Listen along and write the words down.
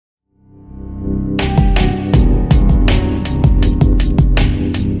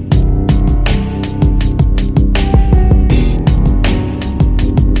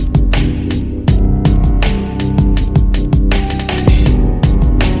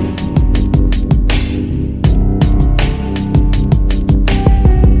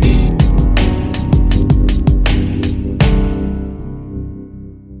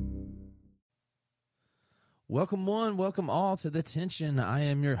Welcome one, welcome all to The Tension. I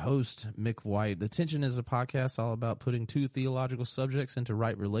am your host, Mick White. The Tension is a podcast all about putting two theological subjects into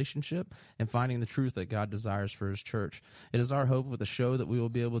right relationship and finding the truth that God desires for his church. It is our hope with the show that we will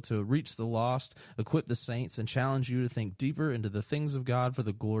be able to reach the lost, equip the saints, and challenge you to think deeper into the things of God for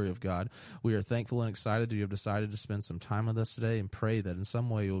the glory of God. We are thankful and excited that you have decided to spend some time with us today and pray that in some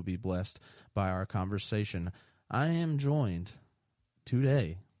way you will be blessed by our conversation. I am joined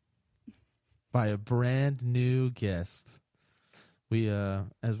today by a brand new guest. We,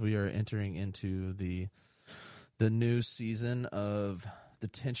 as we are entering into the new season of The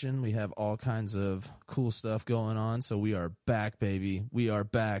Tension, we have all kinds of cool stuff going on. So we are back, baby. We are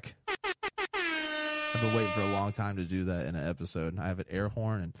back. I've been waiting for a long time to do that in an episode. I have an air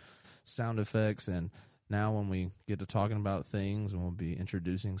horn and sound effects, and now when we get to talking about things, and we'll be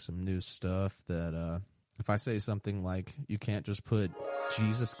introducing some new stuff that, if I say something like, you can't just put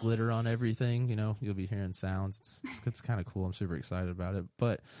Jesus glitter on everything, you know, you'll be hearing sounds. It's kind of cool. I'm super excited about it.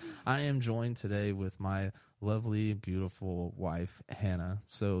 But I am joined today with my lovely, beautiful wife, Hannah.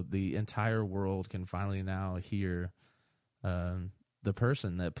 So the entire world can finally now hear the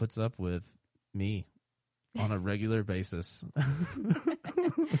person that puts up with me on a regular basis.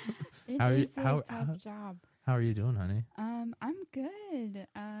 It is a tough job. How are you doing, honey? I'm good.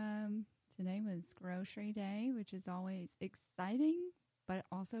 Today was grocery day, which is always exciting, but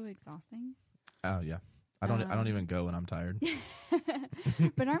also exhausting. Oh yeah, I don't even go when I'm tired.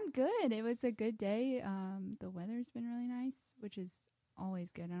 But I'm good. It was a good day. The weather's been really nice, which is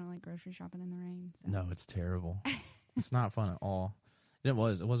always good. I don't like grocery shopping in the rain. So. No, it's terrible. It's not fun at all. It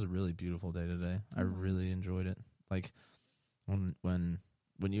was a really beautiful day today. I really enjoyed it. Like when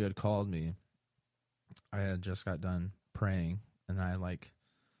you had called me, I had just got done praying, and I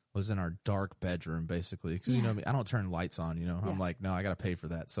was in our dark bedroom, basically, because you know me, I don't turn lights on. You know, I'm like, no, I got to pay for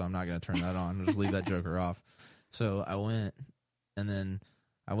that, so I'm not going to turn that on. Just leave that joker off. So I went, and then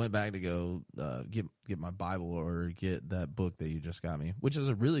I went back to go get my Bible or get that book that you just got me, which is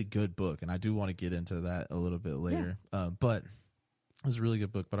a really good book, and I do want to get into that a little bit later. Yeah. But it was a really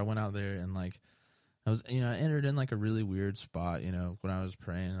good book. But I went out there and I entered in a really weird spot, when I was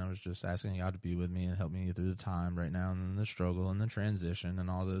praying, and I was just asking God to be with me and help me get through the time right now, and then the struggle and the transition and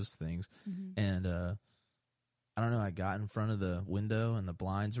all those things. Mm-hmm. And I don't know, I got in front of the window and the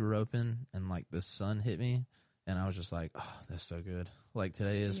blinds were open, and the sun hit me, and I was just like, oh, that's so good.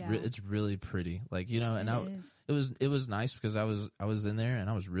 Today is it's really pretty. And it was nice because I was in there and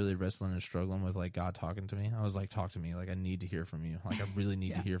I was really wrestling and struggling with God talking to me. I was like, talk to me. I need to hear from you. I really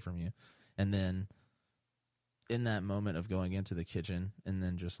need to hear from you. And then in that moment of going into the kitchen and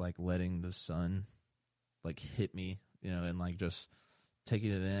then just letting the sun hit me, and just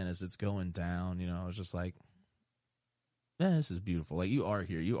taking it in as it's going down, I was just like, man, this is beautiful. You are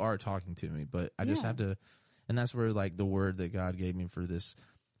here, you are talking to me, but I just have to, and that's where the word that God gave me for this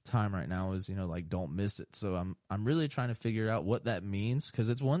time right now is, don't miss it. So I'm really trying to figure out what that means. 'Cause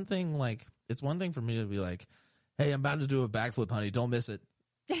it's one thing, for me to be like, hey, I'm about to do a backflip, honey, don't miss it.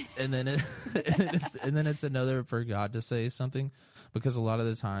 And then it's another for God to say something, because a lot of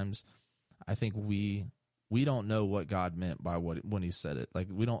the times I think we don't know what God meant by when he said it.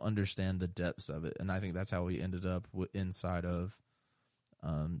 We don't understand the depths of it. And I think that's how we ended up inside of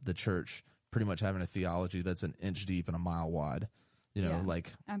the church, pretty much having a theology that's an inch deep and a mile wide,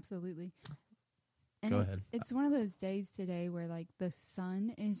 absolutely. And go ahead. It's one of those days today where the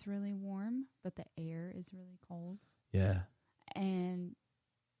sun is really warm, but the air is really cold. Yeah. And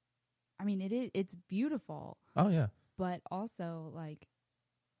I mean, it's beautiful. Oh, yeah. But also,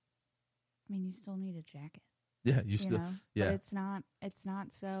 you still need a jacket. Yeah, you still, yeah. But it's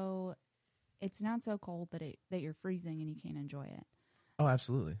not so cold that you're freezing and you can't enjoy it. Oh,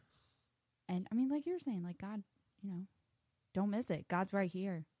 absolutely. And like you were saying, God, don't miss it. God's right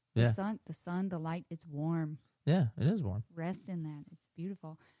here. Yeah. The sun, the light, it's warm. Yeah, it is warm. Rest in that. It's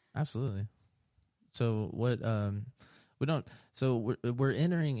beautiful. Absolutely. So we're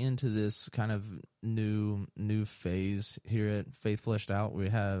entering into this kind of new phase here at Faith Fleshed Out.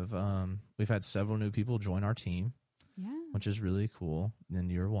 We've had several new people join our team, which is really cool.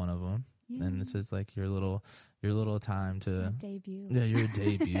 And you're one of them. Yeah. And this is your little time to debut. Yeah, your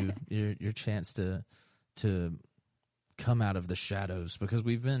debut, your chance to come out of the shadows, because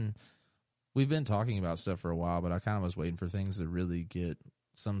we've been talking about stuff for a while, but I kind of was waiting for things to really get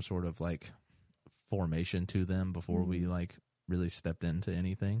some sort of formation to them before we really stepped into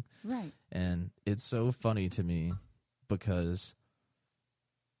anything. Right. And it's so funny to me because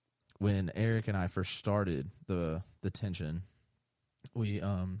when Eric and I first started the Tension, we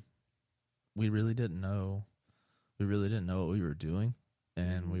really didn't know what we were doing,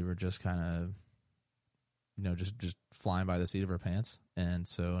 and we were just kind of just flying by the seat of our pants. And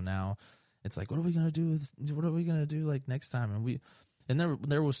so now it's like, what are we going to do what are we going to do like next time? And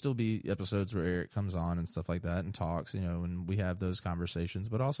there will still be episodes where Eric comes on and stuff like that and talks, and we have those conversations,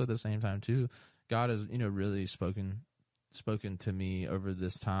 but also at the same time too, God has, really spoken to me over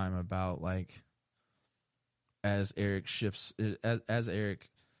this time about like, as Eric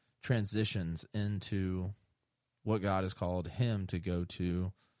transitions into what God has called him to go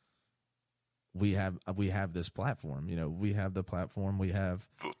to, we have this platform. We have the platform. We have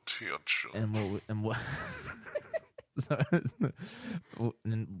potential, and what.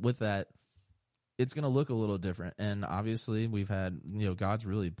 And with that, it's going to look a little different. And obviously, we've had God's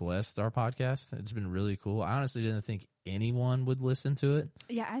really blessed our podcast. It's been really cool. I honestly didn't think anyone would listen to it.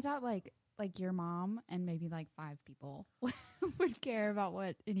 Yeah, I thought like your mom and maybe like 5 people would care about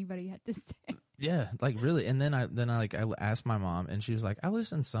what anybody had to say. Yeah, like really. And then I asked my mom, and she was like, I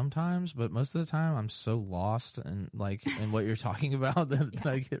listen sometimes, but most of the time I'm so lost in what you're talking about that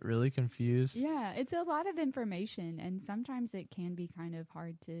I get really confused. Yeah, it's a lot of information, and sometimes it can be kind of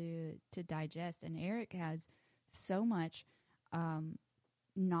hard to digest. And Eric has so much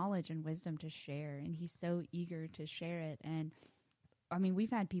knowledge and wisdom to share, and he's so eager to share it. And I mean,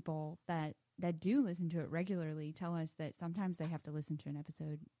 we've had people that do listen to it regularly tell us that sometimes they have to listen to an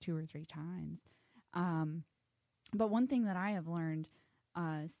episode 2 or 3 times. But one thing that I have learned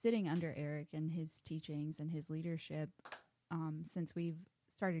sitting under Eric and his teachings and his leadership since we've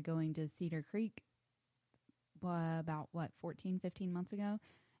started going to Cedar Creek about, 15 months ago?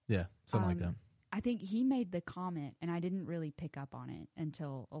 Yeah, something like that. I think he made the comment, and I didn't really pick up on it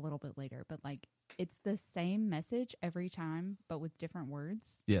until a little bit later, but like it's the same message every time, but with different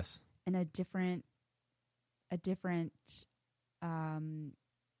words. Yes. And a different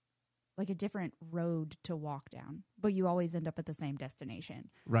road to walk down, but you always end up at the same destination.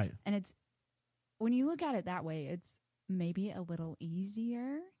 Right. And it's, when you look at it that way, it's maybe a little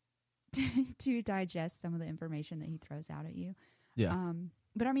easier to digest some of the information that he throws out at you. Yeah.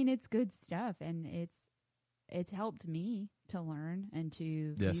 But I mean, it's good stuff, and it's helped me to learn and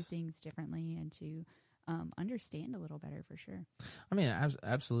to view things differently and to understand a little better, for sure. I mean,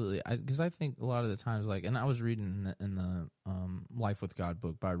 absolutely. Because I think a lot of the times, and I was reading in the Life with God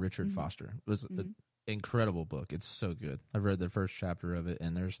book by Richard Foster. It was an incredible book. It's so good. I've read the first chapter of it,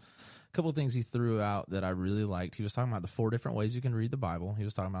 and there's a couple of things he threw out that I really liked. He was talking about the 4 different ways you can read the Bible. He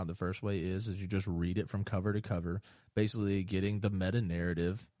was talking about the first way is you just read it from cover to cover, basically getting the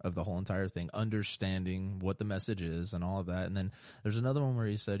meta-narrative of the whole entire thing, understanding what the message is and all of that. And then there's another one where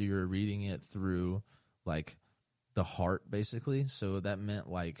he said you were reading it through the heart, basically. So that meant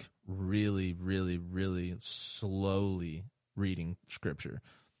really, really, really slowly reading scripture,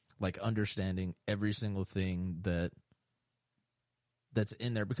 understanding every single thing that's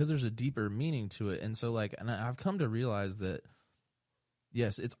in there, because there's a deeper meaning to it. And so and I've come to realize that,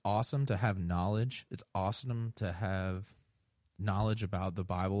 yes, it's awesome to have knowledge. It's awesome to have knowledge about the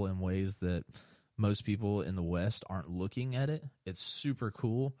Bible in ways that most people in the West aren't looking at it. It's super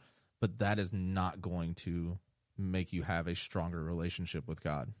cool. But that is not going to make you have a stronger relationship with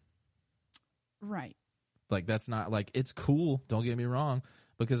God. Right. That's not, it's cool, don't get me wrong,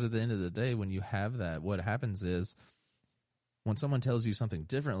 because at the end of the day, when you have that, what happens is when someone tells you something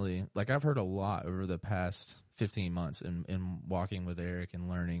differently, I've heard a lot over the past 15 months in walking with Eric and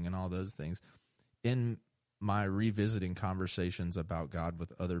learning and all those things, in my revisiting conversations about God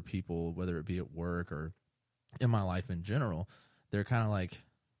with other people, whether it be at work or in my life in general, they're kind of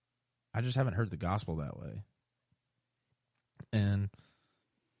I just haven't heard the gospel that way. And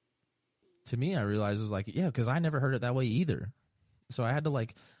to me, I realized it was because I never heard it that way either. So I had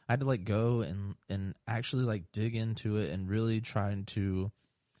to go and actually like dig into it and really trying to,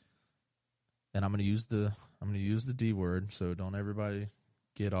 and I'm gonna use the D word, so don't everybody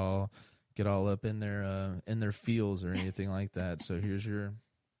get all up in their feels or anything like that. So here's your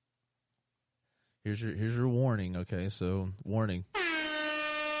warning. Okay, so warning.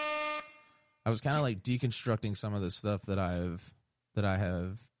 I was kind of like deconstructing some of the stuff that I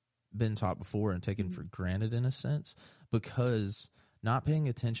have been taught before and taken for granted in a sense, because not paying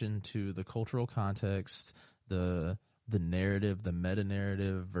attention to the cultural context, the narrative, the meta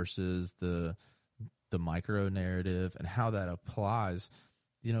narrative versus the micro narrative, and how that applies,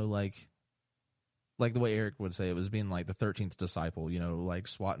 like the way Eric would say it was being like the 13th disciple, like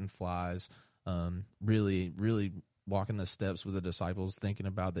swatting flies, really, really walking the steps with the disciples, thinking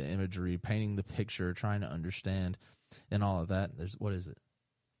about the imagery, painting the picture, trying to understand, and all of that. What is it?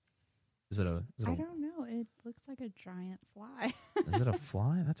 I don't know. It looks like a giant fly. Is it a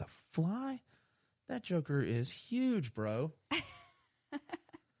fly? That's a fly? That joker is huge, bro.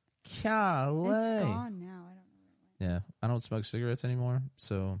 Golly. It's gone now. I don't know. Yeah, I don't smoke cigarettes anymore,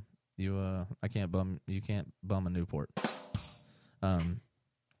 so you can't bum a Newport.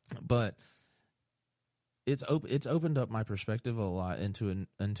 But it's opened up my perspective a lot into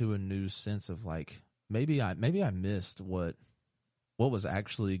a new sense of like maybe I missed what was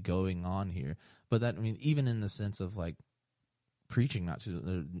actually going on here. But that, I mean, even in the sense of like preaching not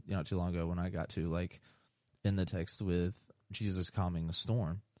too long ago when I got to like in the text with Jesus calming the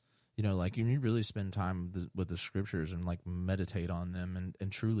storm, you know, like you really spend time with the scriptures and like meditate on them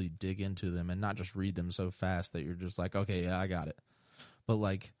and truly dig into them and not just read them so fast that you're just like, okay, yeah, I got it. But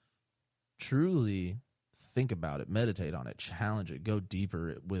like truly think about it, meditate on it, challenge it, go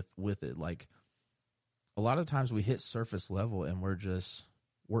deeper with it. Like a lot of times we hit surface level and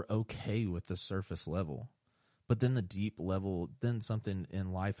we're okay with the surface level. But then the deep level, then something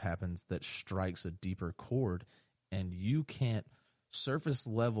in life happens that strikes a deeper chord, and you can't, surface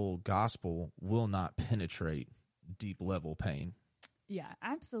level gospel will not penetrate deep level pain. Yeah,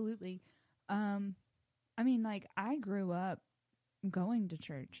 absolutely. I mean, like I grew up going to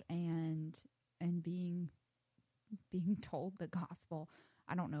church and being told the gospel.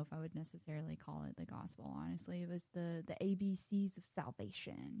 I don't know if I would necessarily call it the gospel, honestly. It was the ABCs of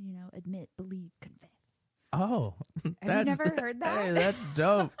salvation, you know, admit, believe, confess. Oh, have you never heard that? Hey, that's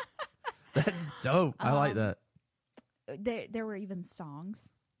dope. That's dope. I like that. There were even songs.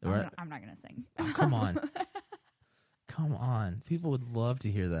 Right. I'm not going to sing. Oh, come on. Come on. People would love to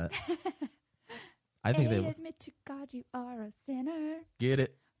hear that. I think they would. Admit to God you are a sinner. Get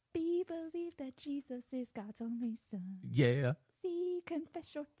it? Believe that Jesus is God's only son. Yeah. See,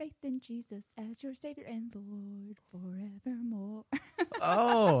 confess your faith in Jesus as your Savior and Lord forevermore.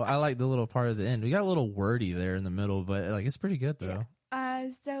 Oh, I like the little part at the end. We got a little wordy there in the middle, but like it's pretty good though. Yeah.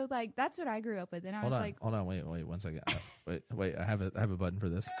 So like that's what I grew up with, and I was like, hold on, wait 1 second. Wait, I have a button for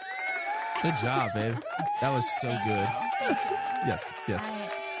this. Good job, babe. That was so good. Yes.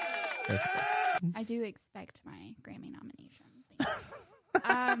 I do expect my Grammy nomination.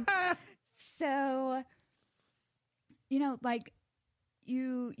 So, you know, like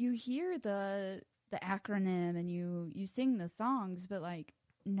you hear the acronym and you sing the songs, but like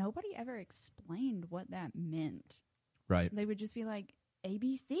nobody ever explained what that meant. Right. They would just be like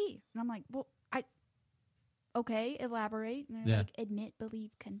ABC, and I'm like, well, okay, elaborate. And they're like, admit, believe,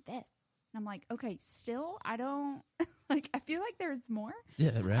 confess. And I'm like, okay, still, I don't like. I feel like there's more.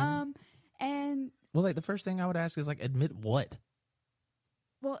 Yeah, right. And well, like the first thing I would ask is like, admit what?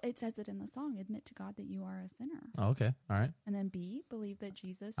 Well, it says it in the song, admit to God that you are a sinner. Oh, okay. All right. And then B, believe that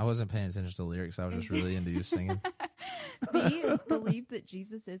Jesus... I wasn't paying attention to the lyrics. I was just really into you singing. B is believe that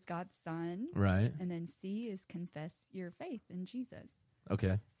Jesus is God's son. Right. And then C is confess your faith in Jesus.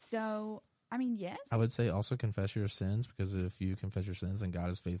 Okay. So, I mean, yes. I would say also confess your sins, because if you confess your sins, then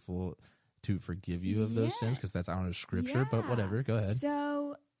God is faithful to forgive you of those sins, because that's out of Scripture. Yeah. But whatever. Go ahead.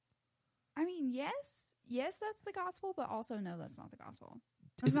 So, I mean, yes, that's the gospel, but also no, that's not the gospel.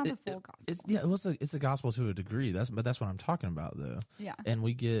 It's not the full gospel. It's the gospel to a degree. That's what I'm talking about, though. Yeah. And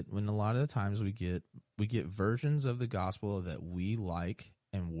when a lot of the times we get versions of the gospel that we like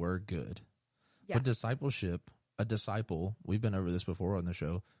and we're good. Yeah. But a disciple, we've been over this before on the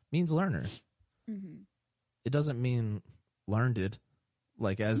show, means learner. Mm-hmm. It doesn't mean learned it,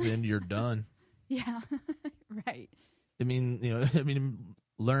 like as in you're done. Yeah. Right.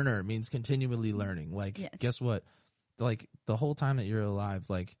 Learner means continually learning. Like, yes. Guess what? Like the whole time that you're alive,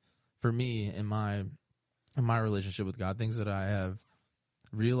 like for me in my relationship with God, things that I have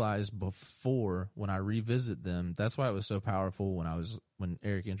realized before, when I revisit them, that's why it was so powerful when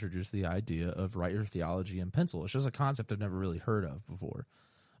Eric introduced the idea of write your theology in pencil. It's just a concept I've never really heard of before,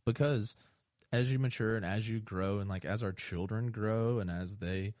 because as you mature and as you grow, and like as our children grow and as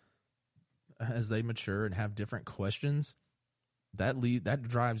they mature and have different questions, that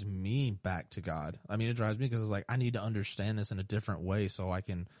drives me back to God. I mean, it drives me because it's like I need to understand this in a different way so I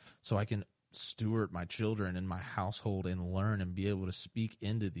can steward my children and my household and learn and be able to speak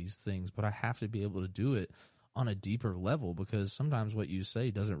into these things. But I have to be able to do it on a deeper level, because sometimes what you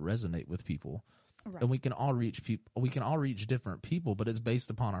say doesn't resonate with people. Right. And we can all reach people. We can all reach different people, but it's based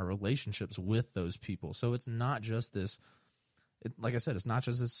upon our relationships with those people. So it's not just this. Like I said, it's not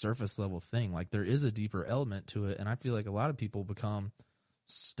just this surface level thing. Like there is a deeper element to it, and I feel like a lot of people become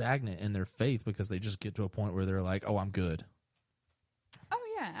stagnant in their faith because they just get to a point where they're like, "Oh, I'm good." Oh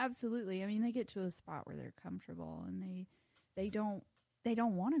yeah, absolutely. I mean, they get to a spot where they're comfortable, and they don't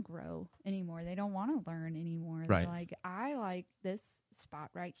want to grow anymore. They don't want to learn anymore. Right. They're like, I like this spot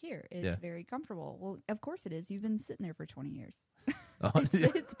right here. It's very comfortable. Well, of course it is. You've been sitting there for 20 years.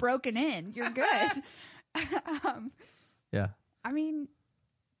 It's broken in. You're good. Yeah. I mean,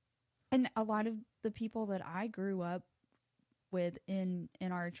 And a lot of the people that I grew up with in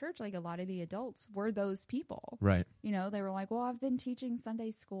our church, like a lot of the adults were those people. Right. You know, they were like, well, I've been teaching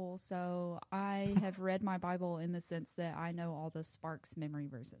Sunday school, so I have read my Bible in the sense that I know all the Sparks memory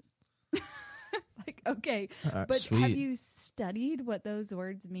verses. Like, okay, but sweet. have you studied what those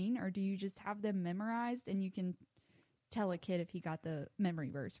words mean, or do you just have them memorized and you can tell a kid if he got the memory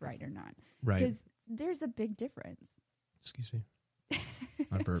verse right or not? Right. Because there's a big difference. Excuse me.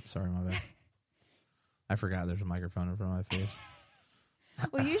 I burped. Sorry, my bad. I forgot there's a microphone in front of my face.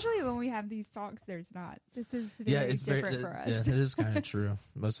 Well, usually when we have these talks, there's not. This is very different for us. Yeah, it is kind of true.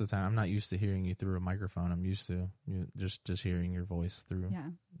 Most of the time, I'm not used to hearing you through a microphone. I'm used to just hearing your voice through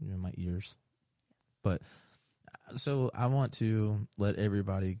my ears. But so I want to let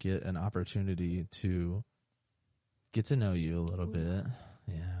everybody get an opportunity to get to know you a little bit.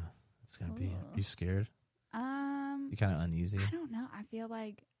 Yeah, it's gonna be. Are you scared? You kind of uneasy? I don't know. I feel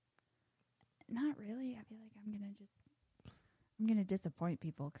like not really. I feel like I'm gonna disappoint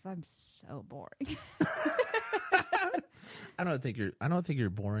people because I'm so boring. I don't think you're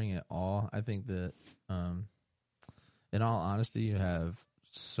boring at all. I think that, in all honesty, you have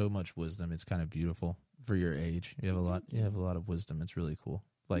so much wisdom. It's kind of beautiful for your age. You have a lot. You have a lot of wisdom. It's really cool.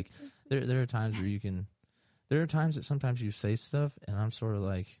 Like so there are times where you can. There are times that sometimes you say stuff, and I'm sort of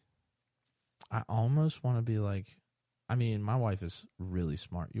like, I almost want to be like, I mean, my wife is really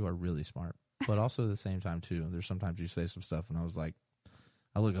smart. You are really smart. But also at the same time, too, there's sometimes you say some stuff, and I was like,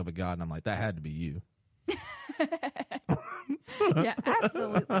 I look up at God, and I'm like, that had to be you. Yeah,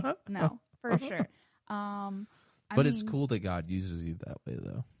 absolutely. No, for sure. But it's cool that God uses you that way,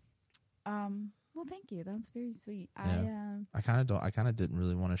 though. Well, thank you. That's very sweet. Yeah. I kind of didn't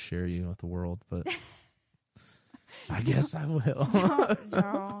really want to share you with the world, but I guess I will.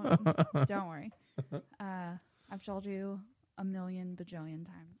 Don't worry. I've told you a million bajillion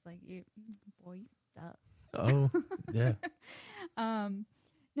times, like, you suck. Oh, yeah.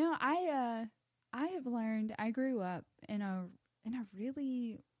 No, I have learned. I grew up in a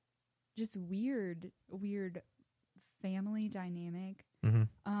really just weird family dynamic.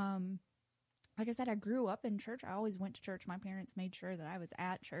 Mm-hmm. Like I said, I grew up in church. I always went to church. My parents made sure that I was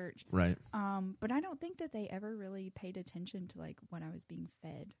at church. Right. But I don't think that they ever really paid attention to like what I was being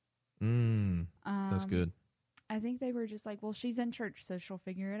fed. That's good. I think they were just like, well, she's in church, so she'll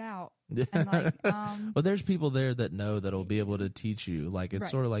figure it out. And like, well, there's people there that know that'll be able to teach you. Like, it's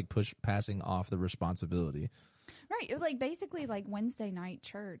sort of like passing off the responsibility. Right. Like, basically, like, Wednesday night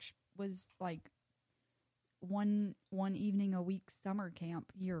church was like one evening a week summer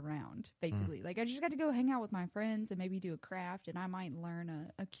camp year round, basically. Like, I just got to go hang out with my friends and maybe do a craft, and I might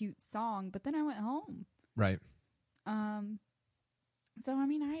learn a cute song, but then I went home. Right. So, I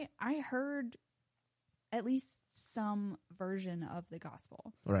mean, I heard at least some version of the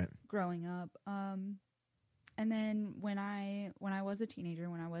gospel. Right. Growing up. And then when I was a teenager,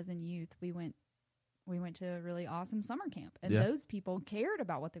 when I was in youth, we went to a really awesome summer camp, and those people cared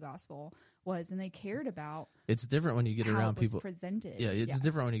about what the gospel was, and they cared about. It's different when you get around people presented. Yeah, it's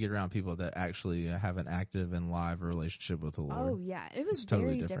different when you get around people that actually have an active and live relationship with the Lord. Oh yeah, it was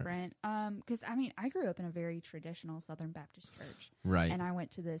totally very different. Because I mean, I grew up in a very traditional Southern Baptist church, right? And I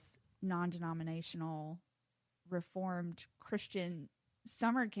went to this non-denominational Reformed Christian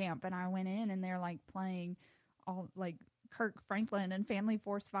summer camp, and I went in, and they're like playing all like Kirk Franklin and Family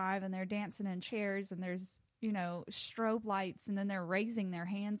Force 5, and they're dancing in chairs, and there's, you know, strobe lights, and then they're raising their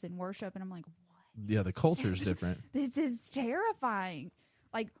hands in worship, and I'm like, what? Yeah, the culture is different. This is terrifying.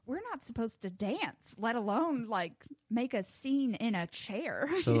 Like, we're not supposed to dance, let alone like make a scene in a chair.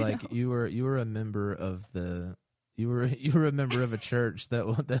 So like you were a member of the you were a member of a church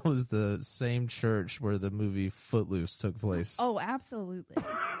that was the same church where the movie Footloose took place. Oh, absolutely.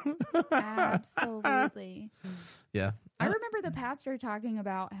 Absolutely. Yeah. I remember the pastor talking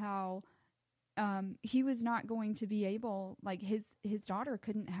about how he was not going to be able, like his daughter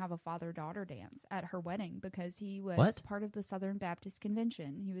couldn't have a father-daughter dance at her wedding because he was part of the Southern Baptist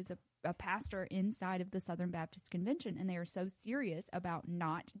Convention. He was a pastor inside of the Southern Baptist Convention, and they are so serious about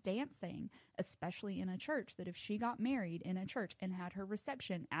not dancing, especially in a church, that if she got married in a church and had her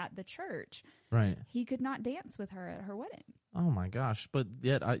reception at the church, right, he could not dance with her at her wedding. Oh my gosh. But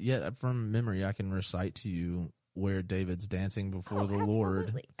yet from memory, I can recite to you where David's dancing before the Lord.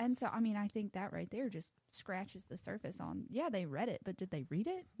 Absolutely. And so, I mean, I think that right there just scratches the surface on, they read it, but did they read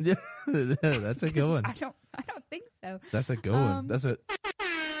it? Yeah, that's a good one. I don't think so. That's a good one.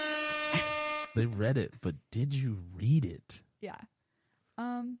 They read it, but did you read it? Yeah.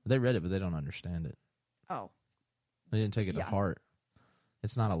 They read it, but they don't understand it. Oh. They didn't take it to heart.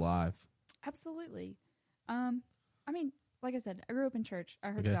 It's not alive. Absolutely. I mean, like I said, I grew up in church. I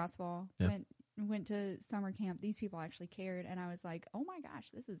heard the gospel. Yeah. Went to summer camp. These people actually cared, and I was like, "Oh my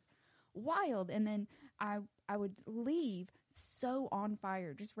gosh, this is wild!" And then I would leave so on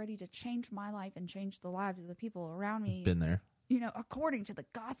fire, just ready to change my life and change the lives of the people around me. Been there, according to the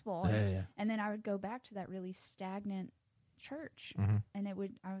gospel. Yeah. And then I would go back to that really stagnant church, and I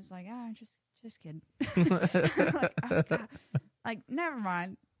was like, just kidding. Like, oh God. Like, never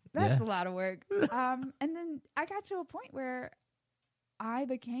mind. That's a lot of work. And then I got to a point where I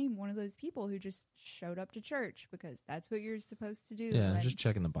became one of those people who just showed up to church because that's what you're supposed to do. Yeah, just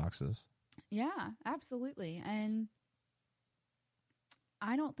checking the boxes. Yeah, absolutely. And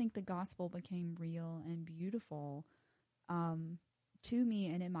I don't think the gospel became real and beautiful to me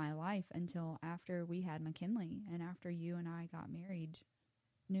and in my life until after we had McKinley and after you and I got married.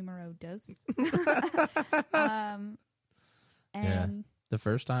 Numero dos. And the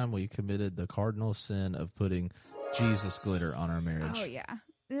first time we committed the cardinal sin of putting Jesus glitter on our marriage. Oh yeah,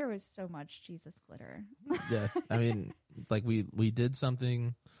 there was so much Jesus glitter. Yeah, I mean, like we did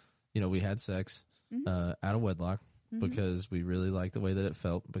something, we had sex out of wedlock because we really liked the way that it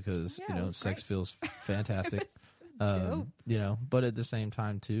felt because sex feels fantastic. But at the same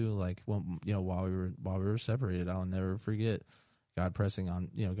time too, like when, while we were separated, I'll never forget God pressing on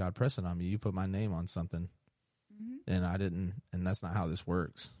me. You put my name on something. And I didn't, and that's not how this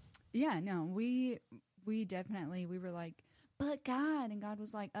works. Yeah, no, we definitely, we were like, but God, and God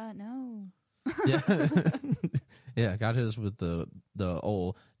was like, no. Yeah. Yeah, God hit us with the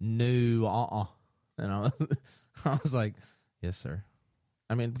old no, and I was like, yes, sir.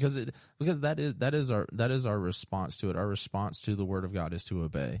 I mean, because that is our response to it. Our response to the word of God is to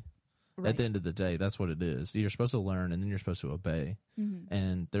obey. Right. At the end of the day, that's what it is. You're supposed to learn, and then you're supposed to obey.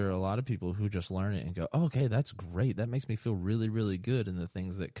 And there are a lot of people who just learn it and go, oh, okay, that's great. That makes me feel really, really good. And the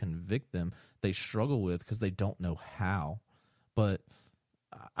things that convict them, they struggle with because they don't know how. But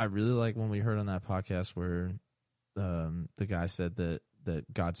I really like when we heard on that podcast where the guy said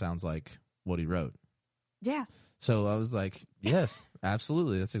that God sounds like what he wrote. Yeah. So I was like, yes,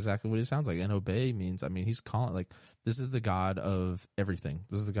 absolutely. That's exactly what he sounds like. And obey means, he's calling, like, this is the God of everything.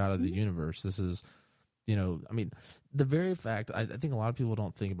 This is the God of the universe. This is, the very fact, I think a lot of people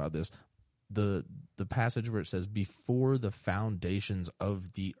don't think about this. The passage where it says, before the foundations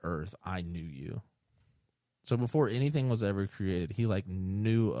of the earth, I knew you. So before anything was ever created, he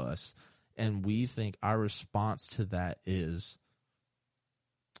knew us. And we think our response to that is,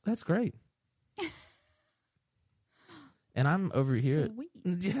 that's great. And I'm over here. Sweet.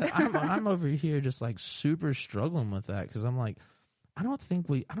 Yeah, I'm over here just super struggling with that because I'm like, I don't think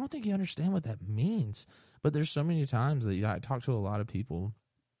you understand what that means. But there's so many times that I talk to a lot of people,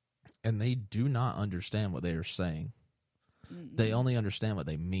 and they do not understand what they are saying. They only understand what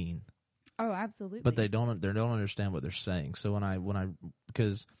they mean. Oh, absolutely. But they don't understand what they're saying. So when I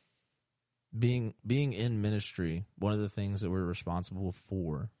because being in ministry, one of the things that we're responsible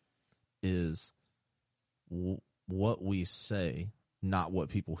for is what we say, not what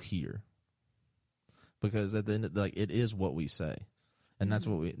people hear. Because at the end, it is what we say, and that's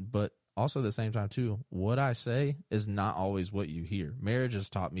what but also at the same time too, what I say is not always what you hear. Marriage has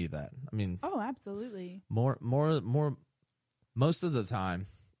taught me that. Oh, absolutely. More, most of the time,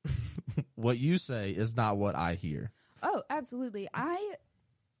 what you say is not what I hear. Oh, absolutely. I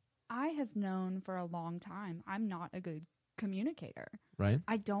have known for a long time I'm not a good communicator. Right.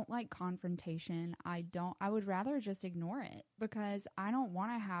 I don't like confrontation. I would rather just ignore it because I don't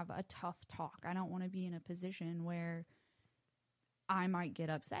want to have a tough talk. I don't want to be in a position where I might get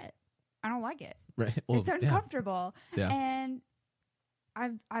upset. I don't like it. Right. Well, it's uncomfortable. Yeah. And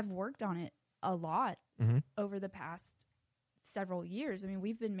I've worked on it a lot over the past several years.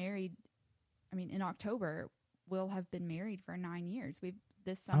 We've been married. In October, we'll have been married for 9 years.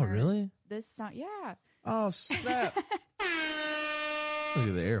 This summer. Oh, really? Yeah. Oh, snap. Look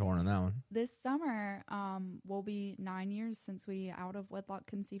at the air horn on that one. This summer will be 9 years since we out of wedlock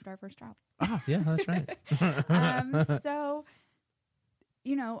conceived our first child. Oh, yeah, that's right. So,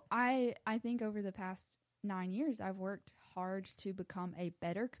 I think over the past 9 years, I've worked hard to become a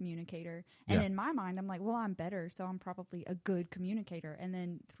better communicator. And in my mind, I'm like, well, I'm better, so I'm probably a good communicator. And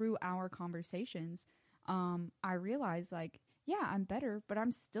then through our conversations, I realized yeah, I'm better, but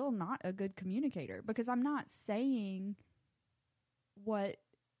I'm still not a good communicator because I'm not saying what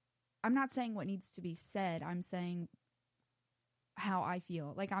needs to be said. I'm saying how I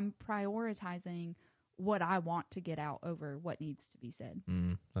feel. I'm prioritizing what I want to get out over what needs to be said.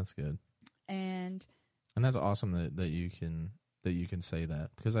 That's good. And that's awesome that you can say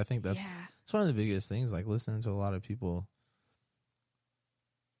that because I think it's one of the biggest things. Listening to a lot of people,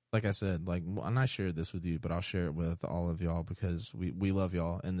 like I said, like, and I shared this with you, but I'll share it with all of y'all because we love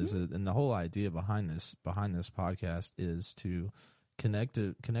y'all, and this is, and the whole idea behind this podcast is to connect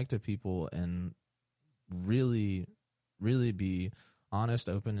to people and really be honest,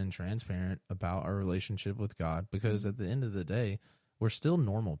 open, and transparent about our relationship with God. Because at the end of the day, we're still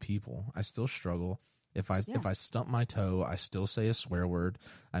normal people. I still struggle. If I stump my toe, I still say a swear word.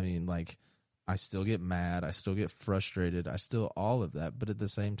 I mean, like, I still get mad. I still get frustrated. I still all of that. But at the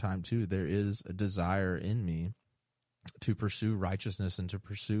same time, too, there is a desire in me to pursue righteousness and to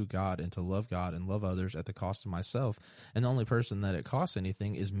pursue God and to love God and love others at the cost of myself. And the only person that it costs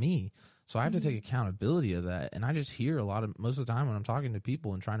anything is me. So I have to take accountability of that. And I just hear most of the time when I'm talking to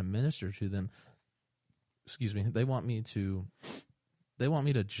people and trying to minister to them, they want me to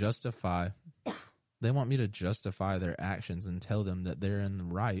justify their actions and tell them that they're in the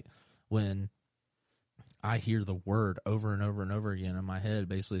right, when I hear the word over and over and over again in my head,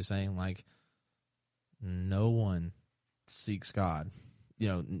 basically saying, like, no one seeks God,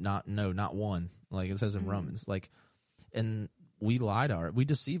 not one, like it says in Romans, like, and we we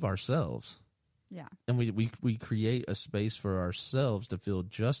deceive ourselves. Yeah. And we create a space for ourselves to feel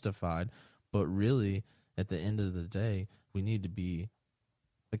justified, but really at the end of the day, we need to be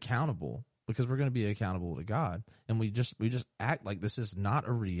accountable, because we're going to be accountable to God. And we just act like this is not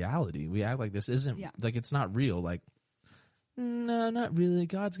a reality. We act like this isn't, like, it's not real. Like, no, not really.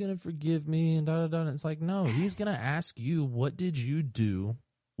 God's going to forgive me and da da da. And it's like, no, he's going to ask you, what did you do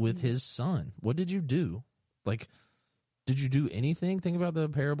with his son? What did you do? Like, did you do anything? Think about the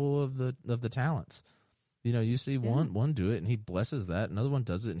parable of the talents. You see one do it and he blesses that. Another one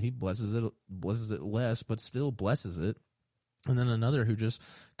does it and he blesses it less, but still blesses it. And then another who just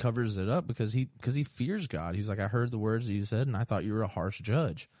covers it up because he fears God. He's like, I heard the words that you said, and I thought you were a harsh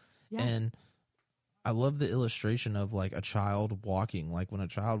judge. Yeah. And I love the illustration of, like, a child walking. Like, when a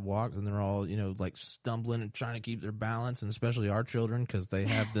child walks and they're all, like, stumbling and trying to keep their balance, and especially our children, because they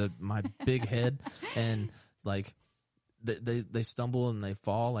have my big head, and, like, they stumble and they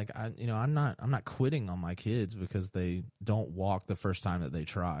fall. Like, I'm not quitting on my kids because they don't walk the first time that they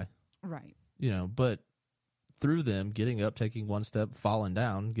try. Right. But through them getting up, taking one step, falling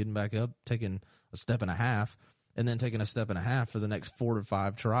down, getting back up, taking a step and a half, and then taking a step and a half for the next 4 to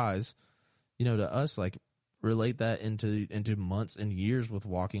 5 tries, to us, like, relate that into months and years with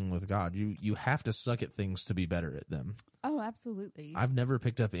walking with God. You have to suck at things to be better at them. Oh, absolutely. I've never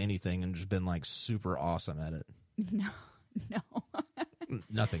picked up anything and just been, like, super awesome at it. No.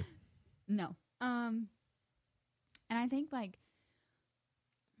 Nothing. No. And I think, like,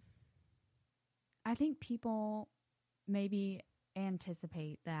 people maybe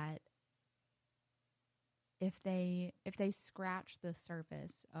anticipate that if they scratch the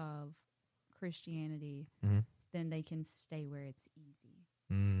surface of Christianity, then they can stay where it's easy.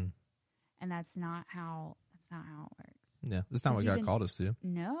 And that's not how it works. Yeah, that's not what God called us to.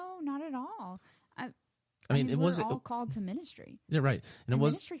 No, not at all. I mean, we're all called to ministry. Yeah, right. And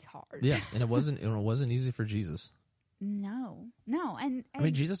ministry's hard. Yeah, and it wasn't easy for Jesus. No, and I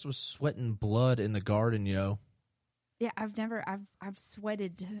mean, Jesus was sweating blood in the garden, Yeah, I've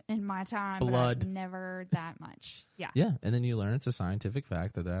sweated in my time, blood, but never that much. Yeah, yeah, and then you learn it's a scientific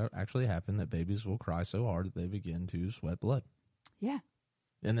fact that actually happened, that babies will cry so hard that they begin to sweat blood. Yeah,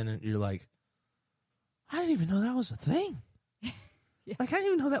 and then you're like, I didn't even know that was a thing. Yeah. Like, I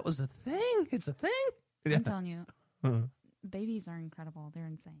didn't even know that was a thing. It's a thing. Yeah. I'm telling you. Babies are incredible. They're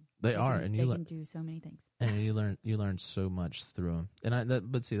insane. They are, and they can do so many things. And you learn so much through them.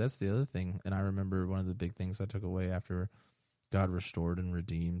 But see, that's the other thing. And I remember one of the big things I took away after God restored and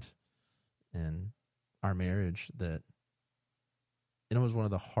redeemed and our marriage, and it was one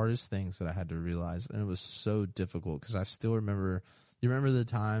of the hardest things that I had to realize, and it was so difficult because I still remember. You remember the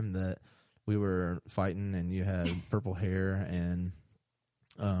time that we were fighting and you had purple hair and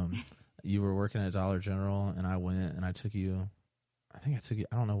you were working at Dollar General, and I went and I took you. I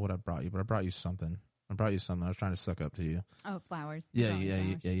don't know what I brought you, but I brought you something. I was trying to suck up to you. Oh, flowers. Yeah.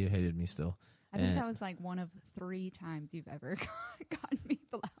 You hated me still. I think that was like one of 3 times you've ever gotten me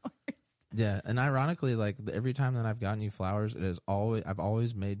flowers. Yeah, and ironically, like, every time that I've gotten you flowers, I've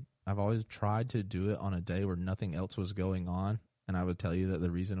always tried to do it on a day where nothing else was going on, and I would tell you that the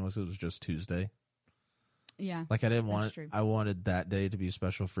reason was it was just Tuesday. Yeah. Like, I wanted that day to be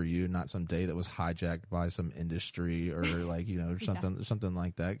special for you, not some day that was hijacked by some industry or like, something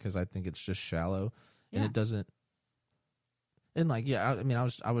like that. Cause I think it's just shallow and it doesn't. And like, yeah, I mean,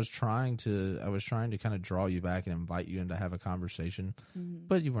 I was trying to kind of draw you back and invite you in to have a conversation,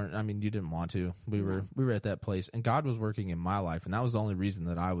 but you weren't. I mean, you didn't want to. We were at that place, and God was working in my life, and that was the only reason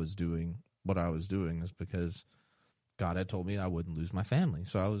that I was doing what I was doing, is because God had told me I wouldn't lose my family.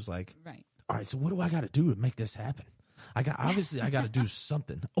 So I was like, right. all right, so what do I got to do to make this happen? I got to do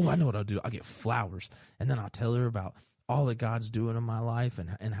something. Oh, I know what I'll do. I'll get flowers, and then I'll tell her about all that God's doing in my life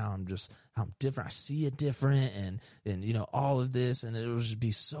and how I'm different. I see it different and you know, all of this, and it'll just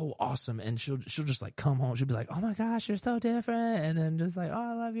be so awesome. And she'll just like come home. She'll be like, oh my gosh, you're so different. And then just like,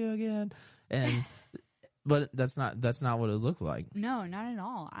 oh, I love you again. And, but that's not what it looked like. No, not at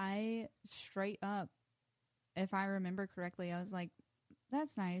all. I straight up, if I remember correctly, I was like,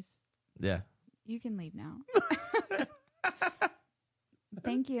 that's nice. Yeah. You can leave now.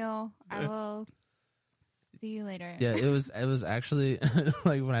 Thank you. I will see you later. Yeah, it was actually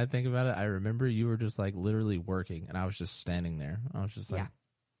like, when I think about it, I remember you were just like literally working and I was just standing there. I was just like,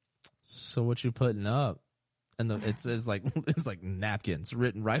 so what you putting up? And it says like, it's like napkins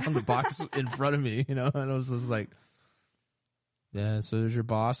written right on the box in front of me, you know? And I was just like, yeah, so is your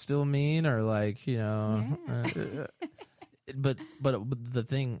boss still mean, or like, you know, but the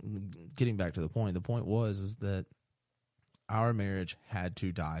thing, getting back to the point was that our marriage had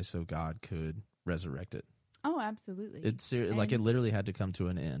to die so God could resurrect it. Oh, absolutely. It's like, it literally had to come to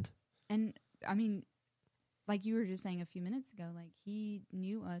an end. And I mean, like you were just saying a few minutes ago, like he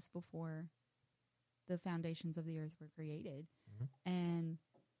knew us before the foundations of the earth were created. Mm-hmm. And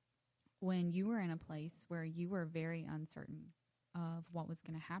when you were in a place where you were very uncertain of what was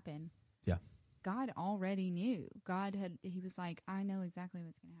going to happen, God already knew. He was like, I know exactly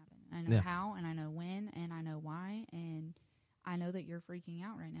what's going to happen. I know how, and I know when, and I know why, and I know that you're freaking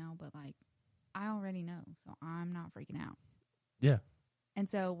out right now, but like, I already know, so I'm not freaking out. Yeah. And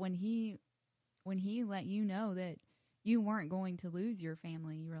so when he let you know that you weren't going to lose your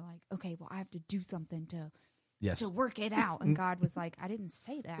family, you were like, okay, well, I have to do something to work it out. And God was like, I didn't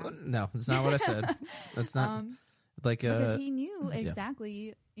say that. No, that's not what I said. That's not because he knew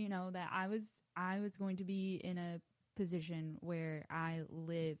exactly, you know, that I was going to be in a position where I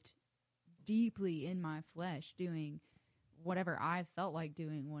lived deeply in my flesh doing whatever I felt like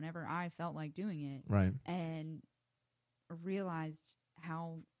doing whenever I felt like doing it. Right. And realized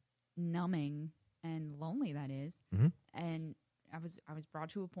how numbing and lonely that is. Mm-hmm. And I was brought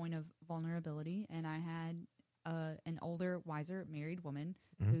to a point of vulnerability, and I had an older, wiser, married woman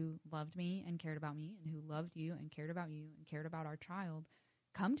who loved me and cared about me, and who loved you and cared about you and cared about our child,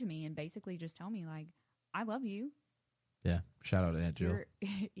 come to me and basically just tell me, like, I love you. Yeah. Shout out to Aunt Jill.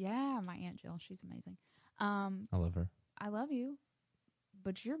 Yeah, my Aunt Jill. She's amazing. I love her. I love you,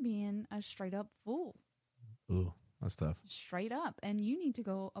 but you're being a straight up fool. Ooh, that's tough. Straight up. And you need to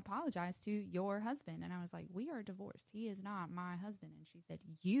go apologize to your husband. And I was like, we are divorced. He is not my husband. And she said,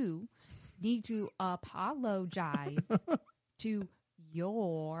 you need to apologize to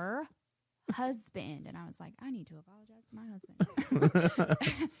your husband. And I was like, I need to apologize to my husband.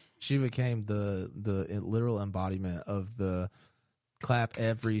 She became the literal embodiment of the clap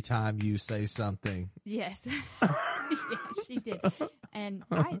every time you say something. Yes. Yeah, she did. And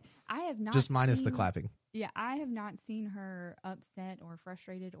I have not just minus the clapping. Yeah, I have not seen her upset or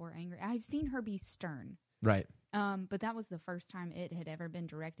frustrated or angry. I've seen her be stern. Right. But that was the first time it had ever been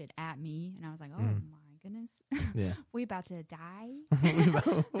directed at me, and I was like, oh my goodness. Yeah. We about to die.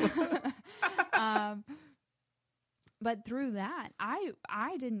 But through that,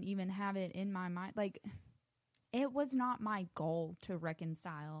 I didn't even have it in my mind, like, it was not my goal to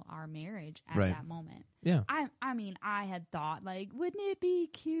reconcile our marriage at that moment. Yeah. I mean, I had thought, like, wouldn't it be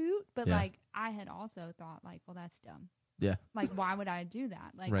cute? But, like, I had also thought, like, well, that's dumb. Yeah. Like, why would I do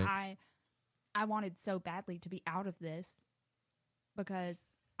that? Like, I wanted so badly to be out of this because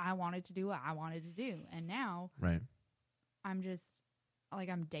I wanted to do what I wanted to do. And now I'm just, like,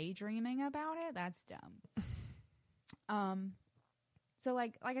 I'm daydreaming about it. That's dumb. So,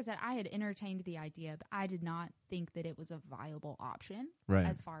 like I said, I had entertained the idea, but I did not think that it was a viable option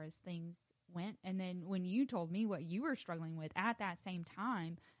as far as things went. And then when you told me what you were struggling with at that same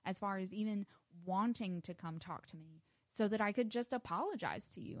time, as far as even wanting to come talk to me so that I could just apologize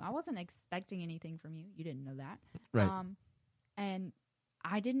to you. I wasn't expecting anything from you. You didn't know that. Right. And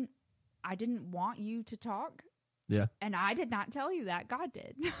I didn't want you to talk. Yeah. And I did not tell you that. God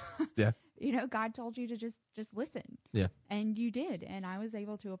did. Yeah. You know, God told you to just listen. Yeah. And you did. And I was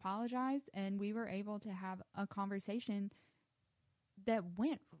able to apologize, and we were able to have a conversation that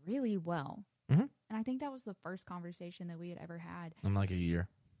went really well. Mm-hmm. And I think that was the first conversation that we had ever had. In like a year.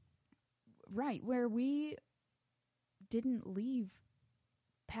 Right. Where we didn't leave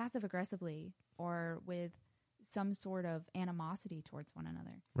passive aggressively or with some sort of animosity towards one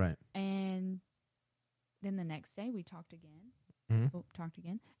another. Right. And then the next day we talked again.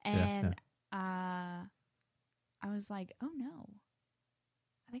 Mm-hmm. And I was like, oh no,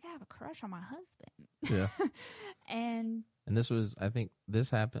 I think I have a crush on my husband. Yeah. And this was, I think this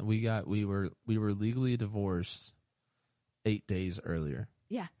happened. We were legally divorced 8 days earlier.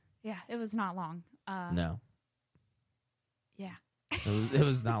 Yeah. It was not long. No. Yeah. It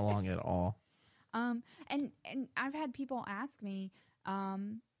was not long at all. And I've had people ask me,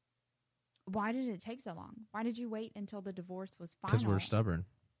 why did it take so long? Why did you wait until the divorce was final? Because we're stubborn.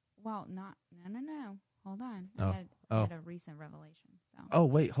 Well, no. Hold on. Oh. I had a recent revelation. So. Oh,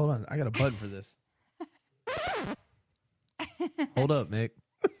 wait, hold on. I got a button for this. Hold up, Mick.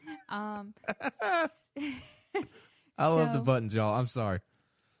 I love the buttons, y'all. I'm sorry.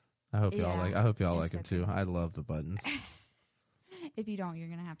 I hope y'all like them okay. too. I love the buttons. If you don't, you're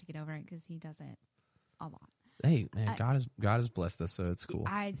gonna have to get over it because he does it a lot. Hey, man, God has blessed us, so it's cool.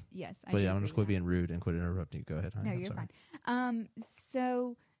 Yes. But yeah, I'm just quit being rude and quit interrupting you. Go ahead, honey. No, I'm you're sorry. fine.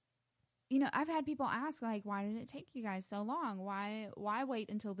 So, I've had people ask, like, why did it take you guys so long? Why wait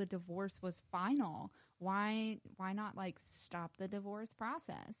until the divorce was final? Why not, like, stop the divorce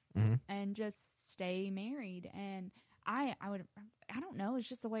process and just stay married? And I don't know. It's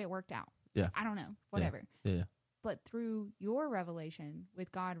just the way it worked out. Yeah. I don't know. Whatever. Yeah. But through your revelation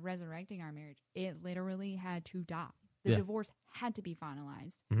with God resurrecting our marriage, it literally had to die. The divorce had to be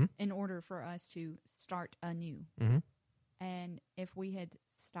finalized in order for us to start anew. And if we had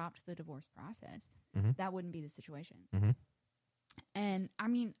stopped the divorce process, that wouldn't be the situation. And I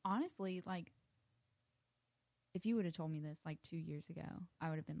mean, honestly, like, if you would have told me this like 2 years ago, I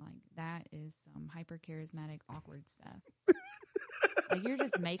would have been like, that is some hyper charismatic, awkward stuff. Like, you're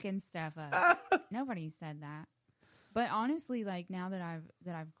just making stuff up. Nobody said that. But honestly, like, now that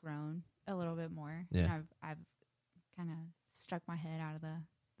I've grown a little bit more, and I've kind of stuck my head out of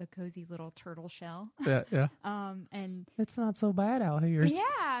the cozy little turtle shell. Yeah. And it's not so bad out here. Yeah,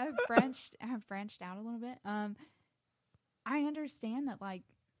 I've branched out a little bit. I understand that, like,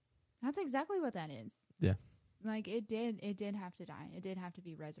 that's exactly what that is. Yeah. Like, it did have to die. It did have to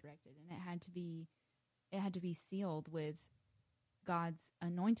be resurrected, and it had to be sealed with God's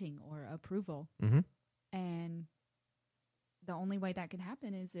anointing or approval. And the only way that could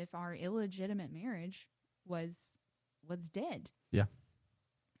happen is if our illegitimate marriage was dead. Yeah.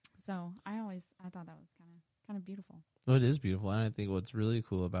 So I thought that was kind of beautiful. Well, it is beautiful, and I think what's really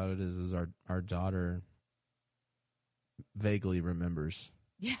cool about it is our daughter vaguely remembers.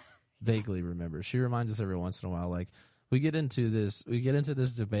 Yeah. Vaguely remembers. She reminds us every once in a while. Like, we get into this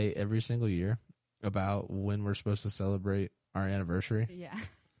debate every single year about when we're supposed to celebrate our anniversary. Yeah.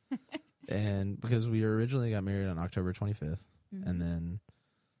 And because we originally got married on October 25th, and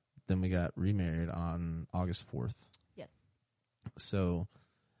then we got remarried on August 4th. Yes. So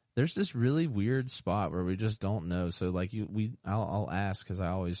there's this really weird spot where we just don't know. So like I'll ask because I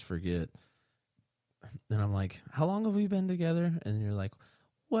always forget. And I'm like, how long have we been together? And you're like,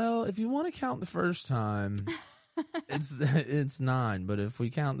 well, if you want to count the first time, it's 9. But if we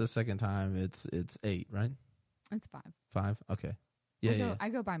count the second time, it's 8, right? It's 5. 5? Okay. I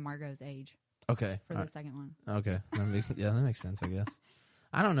go by Margot's age. Okay. For the second one. Okay. That makes sense, I guess.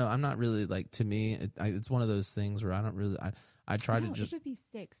 I don't know. I'm not really, like, to me, it's one of those things where I don't really, I try to just. It would be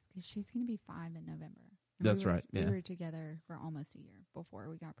 6 because she's going to be 5 in November. That's right. Yeah. We were together for almost a year before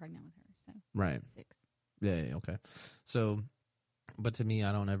we got pregnant with her. So. Right. 6. Yeah. Okay. So, but to me,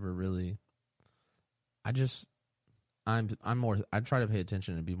 I don't ever really, I'm more, I try to pay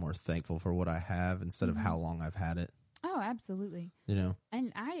attention and be more thankful for what I have instead of how long I've had it. Oh, absolutely. You know?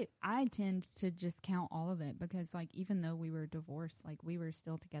 And I tend to just count all of it because, like, even though we were divorced, like, we were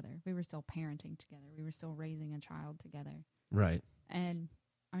still together. We were still parenting together. We were still raising a child together. Right. And,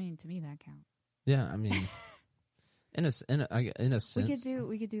 I mean, to me, that counts. Yeah, I mean, in a sense.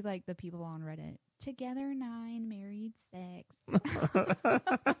 We could do like the people on Reddit. Together 9, married 6.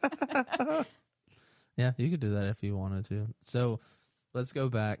 Yeah, you could do that if you wanted to. So let's go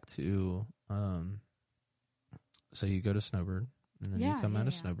back to, so you go to Snowbird, and then you come out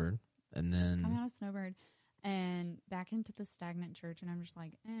of Snowbird, and then come out of Snowbird, and back into the stagnant church, and I'm just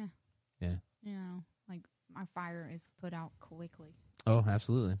like, yeah, you know, like my fire is put out quickly. Oh,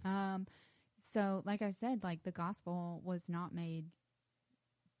 absolutely. So like I said, like the gospel was not made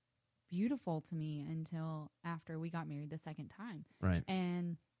beautiful to me until after we got married the second time, right?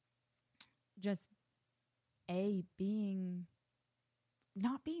 And just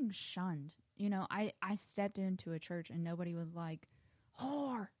not being shunned. You know, I stepped into a church and nobody was like,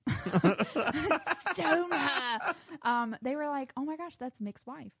 whore, stone her. They were like, oh my gosh, that's Mick's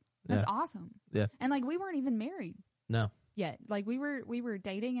wife. That's awesome. Yeah. And like, we weren't even married. No. Yet. Like we were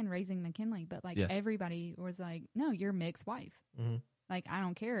dating and raising McKinley, but like everybody was like, no, you're Mick's wife. Mm-hmm. Like, I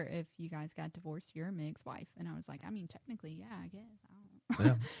don't care if you guys got divorced, you're Mick's wife. And I was like, I mean, technically, yeah, I guess. I don't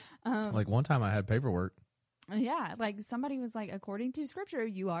know. Yeah. Like one time I had paperwork. Yeah, like somebody was like, according to scripture,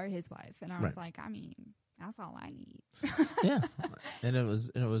 you are his wife, and I was Right. like, I mean, that's all I need. Yeah, and it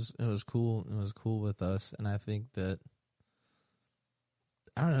was cool. It was cool with us, and I think that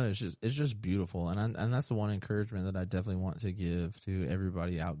I don't know. It's just beautiful, and that's the one encouragement that I definitely want to give to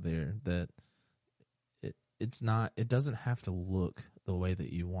everybody out there, that it doesn't have to look the way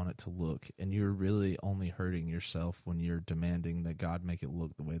that you want it to look, and you're really only hurting yourself when you're demanding that God make it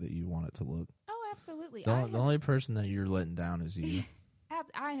look the way that you want it to look. Oh, absolutely. The only person that you're letting down is you.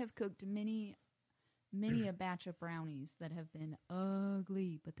 I have cooked many a batch of brownies that have been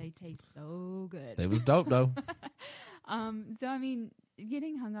ugly, but they taste so good. They was dope though. So I mean,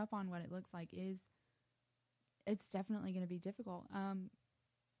 getting hung up on what it looks like it's definitely going to be difficult.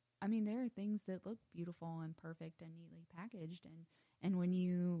 I mean, there are things that look beautiful and perfect and neatly packaged, and when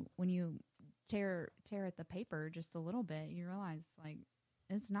you tear at the paper just a little bit, you realize like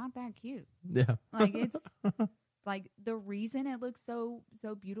it's not that cute. Yeah, like it's like the reason it looks so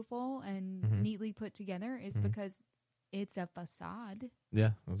beautiful and neatly put together is because it's a facade.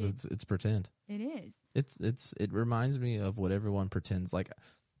 Yeah, it's pretend. It is. It reminds me of what everyone pretends. Like,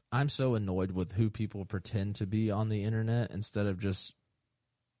 I'm so annoyed with who people pretend to be on the internet instead of just.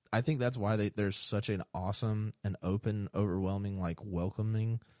 I think that's why there's such an awesome and open, overwhelming, like,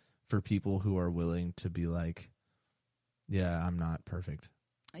 welcoming for people who are willing to be like, yeah, I'm not perfect.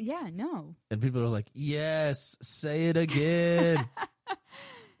 Yeah, no. And people are like, yes, say it again.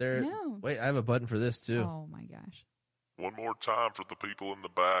 No. Wait, I have a button for this too. Oh my gosh. One more time for the people in the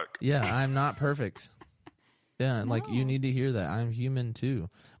back. Yeah, I'm not perfect. Yeah, like you No. need to hear that. I'm human too.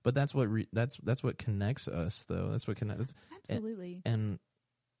 But that's what that's what connects us, though. That's what connects. Absolutely.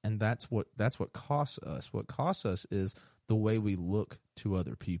 And that's what costs us. What costs us is the way we look to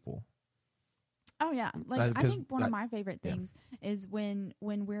other people. Oh yeah, like I think one of my favorite things is when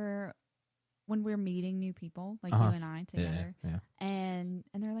we're meeting new people, like you and I together, and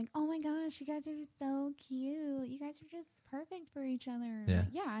they're like, "Oh my gosh, you guys are so cute. You guys are just perfect for each other." Yeah,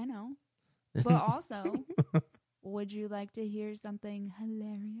 yeah, I know. But also, would you like to hear something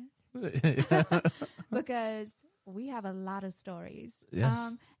hilarious? Because we have a lot of stories.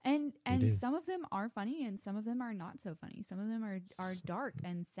 Yes. And some of them are funny and some of them are not so funny. Some of them are dark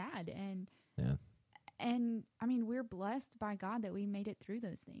and sad and and I mean, we're blessed by God that we made it through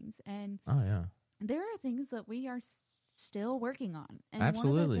those things. And there are things that we are still working on. And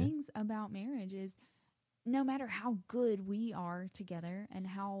absolutely. One of the things about marriage is no matter how good we are together and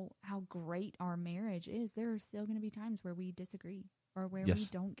how great our marriage is, there are still going to be times where we disagree or where we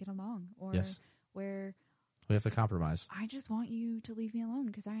don't get along or where we have to compromise. I just want you to leave me alone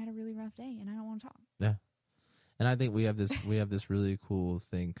because I had a really rough day and I don't want to talk. Yeah. And I think we have this really cool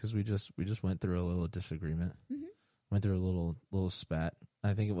thing because we just went through a little disagreement, went through a little spat.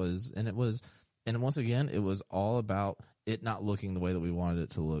 I think it was, and once again, it was all about it not looking the way that we wanted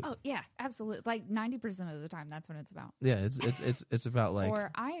it to look. Oh yeah, absolutely. Like 90% of the time, that's what it's about. Yeah, it's about like.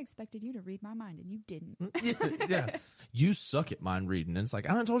 Or I expected you to read my mind and you didn't. Yeah, you suck at mind reading. And it's like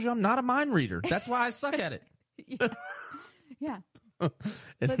I told you I'm not a mind reader. That's why I suck at it. Yeah.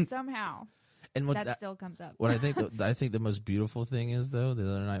 But somehow. And that still comes up. What I think the most beautiful thing is, though, the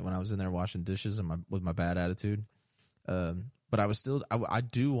other night when I was in there washing dishes with my bad attitude, but I was still I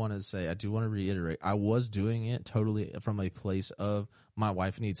do want to reiterate, I was doing it totally from a place of my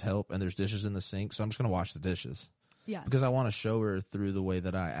wife needs help and there's dishes in the sink, so I'm just going to wash the dishes. Yeah. Because I want to show her through the way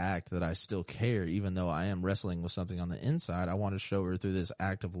that I act that I still care, even though I am wrestling with something on the inside. I want to show her through this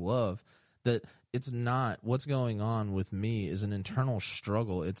act of love that it's not what's going on with me is an internal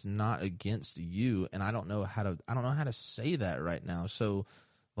struggle. It's not against you, and I don't know how to say that right now. So,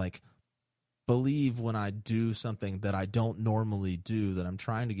 like, believe when I do something that I don't normally do, that I'm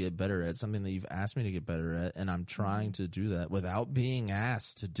trying to get better at, something that you've asked me to get better at, and I'm trying to do that without being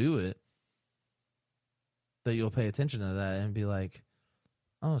asked to do it, that you'll pay attention to that and be like,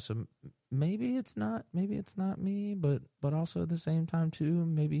 oh, so maybe it's not me, but also at the same time too,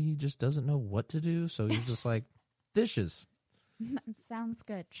 maybe he just doesn't know what to do, so he's just like dishes. Sounds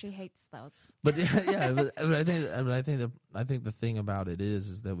good. She hates those. But but I think the thing about it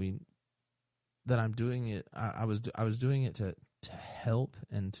is that I'm doing it. I was doing it to help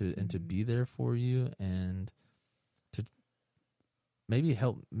and to be there for you and to maybe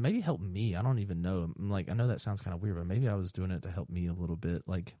help me. I don't even know. Like, I know that sounds kind of weird, but maybe I was doing it to help me a little bit.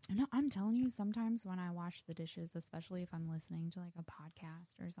 Like, no, I'm telling you, sometimes when I wash the dishes, especially if I'm listening to like a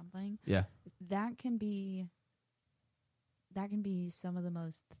podcast or something, that can be some of the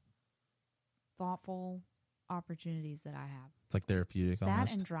most thoughtful opportunities that I have. It's like therapeutic almost.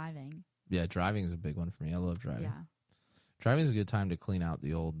 That and driving. Yeah, driving is a big one for me. I love driving. Yeah. Driving is a good time to clean out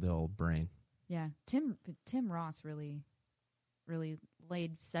the old brain. Yeah. Tim Ross really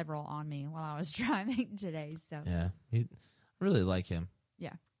laid several on me while I was driving today. So Yeah, I really like him.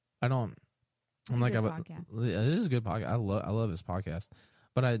 Yeah. I don't. It's I'm a like, good podcast. it is a good podcast. I love his podcast.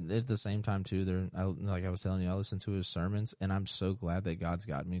 But at the same time too, like I was telling you, I listen to his sermons, and I'm so glad that God's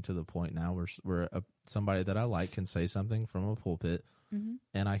gotten me to the point now where somebody that I like can say something from a pulpit,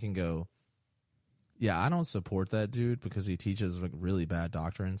 and I can go, yeah, I don't support that dude because he teaches like really bad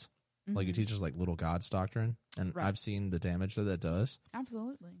doctrines. Like he teaches like little God's doctrine, and Right. I've seen the damage that does.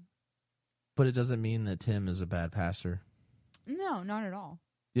 Absolutely. But it doesn't mean that Tim is a bad pastor. No, not at all.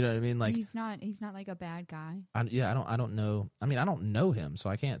 You know what I mean? Like he's not like a bad guy. I don't know. I mean, I don't know him, so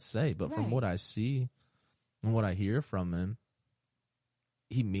I can't say. But from Right. what I see and what I hear from him,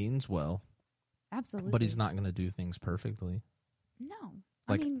 he means well. Absolutely. But he's not going to do things perfectly. No.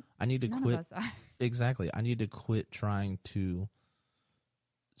 Like, I mean, I need to none quit. of us are. Exactly. I need to quit trying to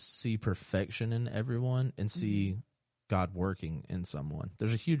see perfection in everyone and see God working in someone.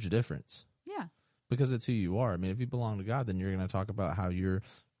 There's a huge difference. Yeah. Because it's who you are. I mean, if you belong to God, then you're going to talk about how you're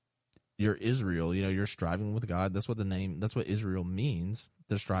Israel. You know, you're striving with God. That's what Israel means,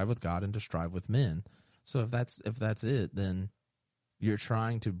 to strive with God and to strive with men. So if that's it, then you're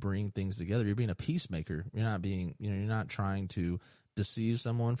trying to bring things together. You're being a peacemaker. You're not trying to deceive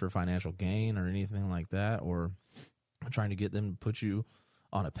someone for financial gain or anything like that, or trying to get them to put you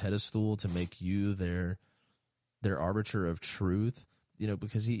on a pedestal to make you their arbiter of truth, you know,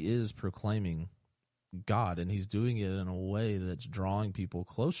 because he is proclaiming God, and he's doing it in a way that's drawing people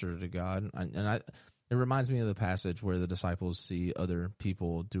closer to God. It reminds me of the passage where the disciples see other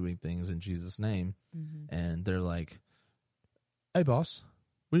people doing things in Jesus' name, and they're like, "Hey, boss,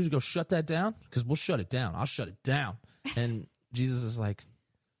 we need to go shut that down, because we'll shut it down. I'll shut it down." And Jesus is like,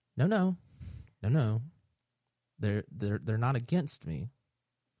 No. They're not against me.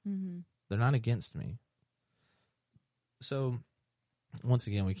 They're not against me. So once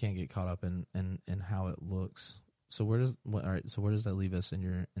again, we can't get caught up in how it looks. So where does that leave us in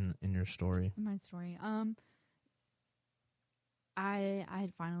your story? In my story, I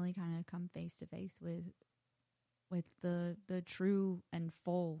had finally kind of come face to face with the true and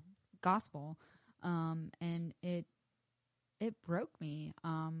full gospel, and it broke me.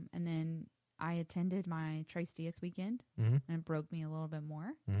 And then I attended my Trace Diaz weekend, and it broke me a little bit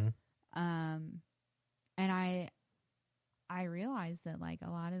more. And I realized that, like, a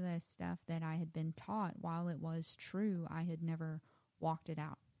lot of the stuff that I had been taught, while it was true, I had never walked it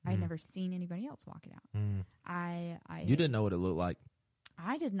out. I had never seen anybody else walk it out. You didn't know what it looked like.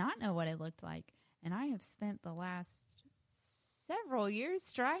 I did not know what it looked like, and I have spent the last several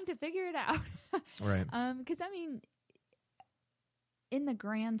years trying to figure it out. Right. Because, I mean, in the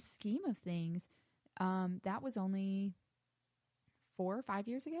grand scheme of things, that was only 4 or 5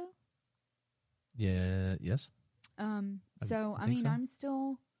 years ago. Yeah. Yes. So I mean, so. I'm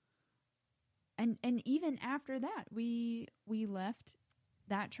still, and even after that, we left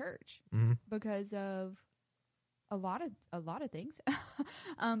that church because of a lot of things.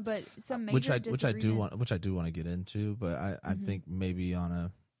 But some major which I do want to get into, but I think maybe on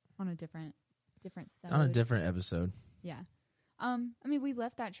a different episode. Yeah. I mean, we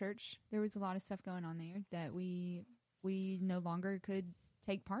left that church. There was a lot of stuff going on there that we no longer could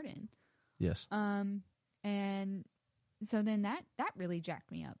take part in. Yes. And so then that really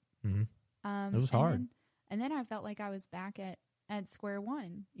jacked me up. It was hard. And then I felt like I was back at square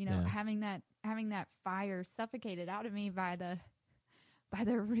one, you know, having that fire suffocated out of me by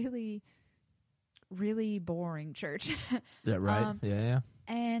the really, really boring church. Yeah. Right. Yeah.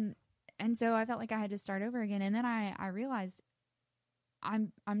 And so I felt like I had to start over again. And then I realized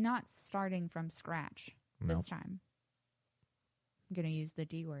I'm not starting from scratch this time. I'm going to use the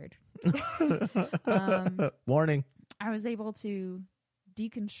D word. Warning. I was able to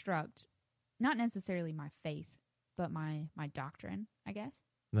deconstruct, not necessarily my faith, but my doctrine, I guess.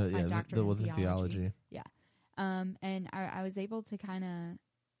 The theology. Yeah. And I was able to kind of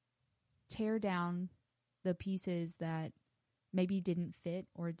tear down the pieces that maybe didn't fit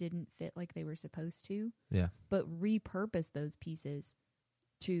like they were supposed to. Yeah. But repurpose those pieces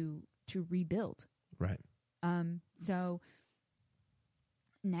to rebuild. Right. So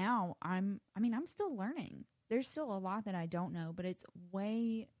now I'm still learning. There's still a lot that I don't know, but it's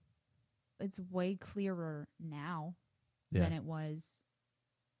way clearer now than it was,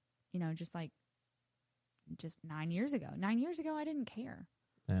 you know, just 9 years ago. 9 years ago, I didn't care.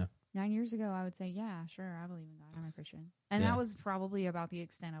 Yeah. 9 years ago, I would say, yeah, sure, I believe in God. I'm a Christian. And that was probably about the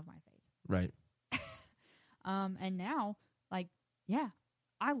extent of my faith. Right. And now, like, yeah,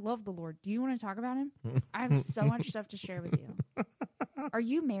 I love the Lord. Do you want to talk about him? I have so much stuff to share with you. Are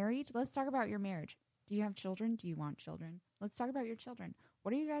you married? Let's talk about your marriage. Do you have children? Do you want children? Let's talk about your children.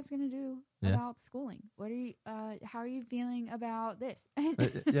 What are you guys going to do about schooling? What are you? How are you feeling about this?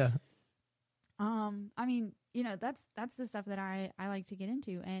 Yeah. I mean, you know, that's the stuff that I like to get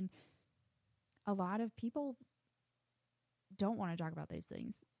into, and a lot of people don't want to talk about those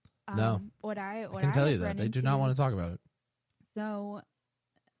things. No, what I can tell you that they do not want to talk about it. So,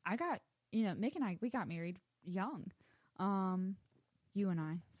 I got, you know, Mick and I, we got married young. You and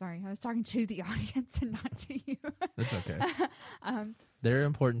I. Sorry, I was talking to the audience and not to you. That's okay. They're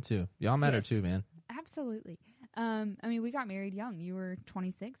important too. Y'all matter yes, too, man. Absolutely. I mean, we got married young. You were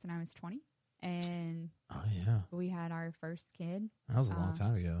 26 and I was 20. And oh yeah, we had our first kid. That was a long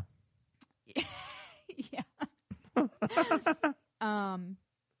time ago. Yeah.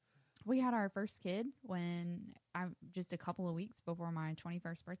 We had our first kid when just a couple of weeks before my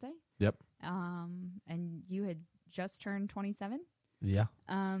 21st birthday. Yep. And you had just turned 27. Yeah.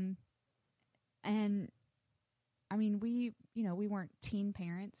 And I mean, we weren't teen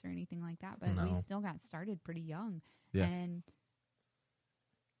parents or anything like that, but we still got started pretty young. Yeah.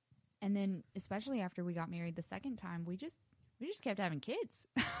 And then, especially after we got married the second time, we just kept having kids.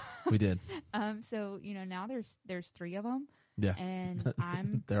 We did. So, you know, now there's 3 of them. Yeah.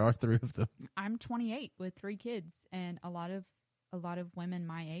 And there are 3 of them. I'm 28 with 3 kids, and a lot of women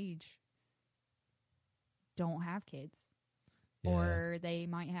my age don't have kids. Yeah. Or they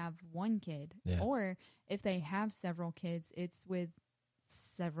might have 1 kid. Yeah. Or if they have several kids, it's with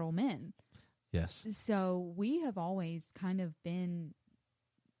several men. Yes. So we have always kind of been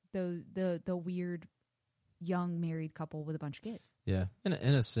the weird young married couple with a bunch of kids. Yeah. In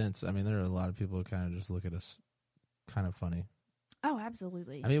a sense, I mean, there are a lot of people who kind of just look at us kind of funny. Oh,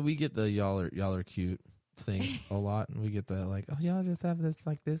 absolutely. I mean, we get the y'all are cute thing a lot, and we get the like, oh, y'all just have this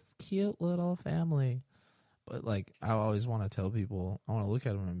cute little family. But like, I always want to tell people, I want to look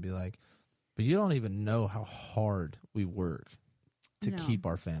at them and be like, but you don't even know how hard we work to keep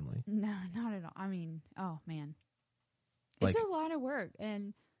our family. No, not at all. I mean, oh man, it's a lot of work,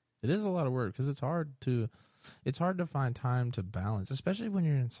 and it is a lot of work because it's hard to find time to balance, especially when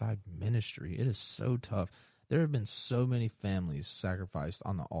you're inside ministry. It is so tough. There have been so many families sacrificed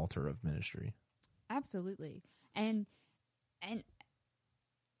on the altar of ministry. Absolutely. And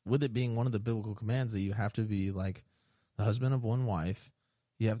with it being one of the biblical commands that you have to be like the husband of one wife,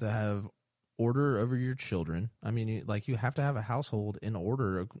 you have to have order over your children. I mean, you have to have a household in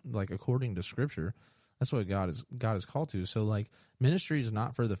order, like according to Scripture. That's what God is called to. So like ministry is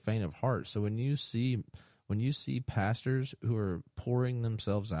not for the faint of heart. So when you see pastors who are pouring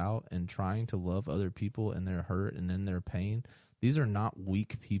themselves out and trying to love other people in their hurt and in their pain, these are not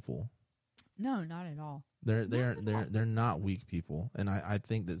weak people. No, not at all. They're not weak people. And I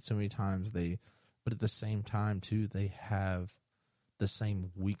think that so many times but at the same time too, they have the same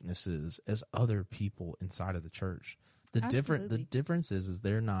weaknesses as other people inside of the church. The difference is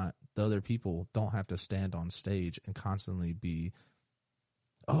they're not, the other people don't have to stand on stage and constantly be,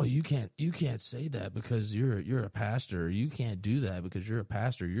 oh, you can't say that because you're a pastor. You can't do that because you're a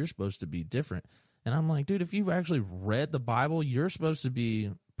pastor. You're supposed to be different. And I'm like, dude, if you've actually read the Bible, you're supposed to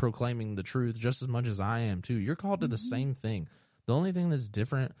be proclaiming the truth just as much as I am too. You're called to the same thing. The only thing that's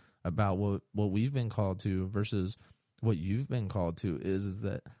different about what we've been called to versus what you've been called to is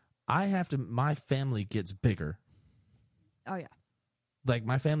that my family gets bigger. Oh yeah. Like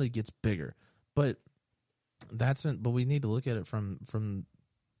my family gets bigger. But we need to look at it from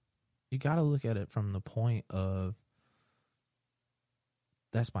you got to look at it from the point of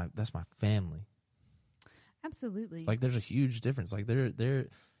that's my family. Absolutely. Like there's a huge difference. Like there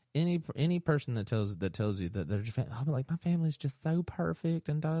any person that tells you that they're just like my family's just so perfect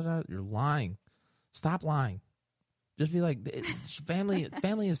and da da da, you're lying. Stop lying. Just be like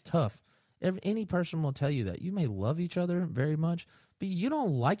family is tough. Any person will tell you that. You may love each other very much, but you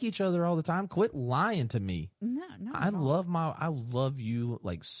don't like each other all the time. Quit lying to me. No, I love you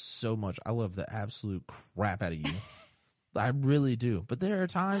like so much. I love the absolute crap out of you. I really do. But there are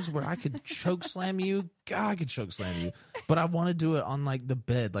times where I could choke slam you. God, I could choke slam you. But I want to do it on like the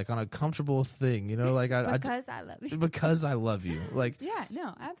bed, like on a comfortable thing, you know, like because I love you. Because I love you. Like yeah,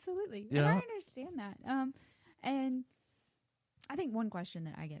 no, absolutely. And I understand that. And I think one question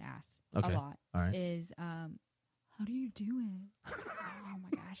that I get asked a lot is, how do you do it? Oh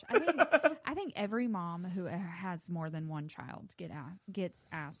my gosh. I think every mom who has more than one child gets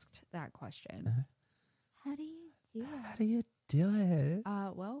asked that question. How do you do it? How do you do it?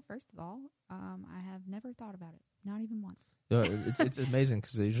 Well, first of all, I have never thought about it. Not even once. It's amazing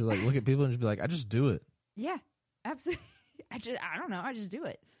because they usually like look at people and just be like, I just do it. Yeah, absolutely. I don't know. I just do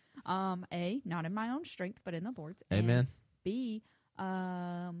it. A, not in my own strength, but in the Lord's. Amen. And B,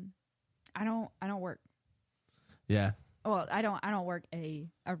 I don't work. Yeah. Well, I don't work a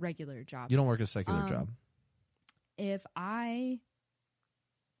regular job. You don't work a secular job. If I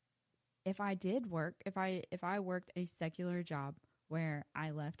did work, if I worked a secular job where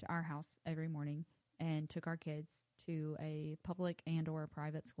I left our house every morning and took our kids to a public and or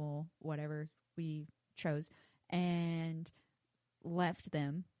private school, whatever we chose, and left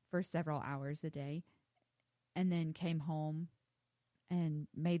them for several hours a day, and then came home and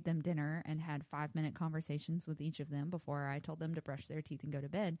made them dinner and had 5-minute conversations with each of them before I told them to brush their teeth and go to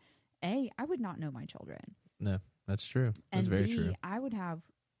bed, A, I would not know my children. No, that's true. That's and very B, true. I would have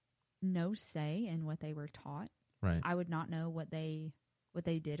no say in what they were taught. Right. I would not know what they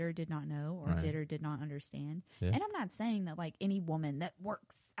did or did not know or Right. did or did not understand. Yeah. And I'm not saying that like any woman that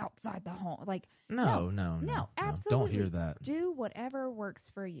works outside the home, like No, absolutely. Don't hear that. Do whatever works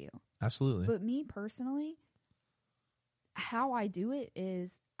for you. Absolutely. But me personally, how I do it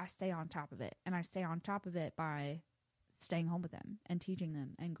is I stay on top of it, and I stay on top of it by staying home with them and teaching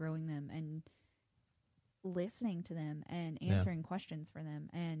them and growing them and listening to them and answering questions for them.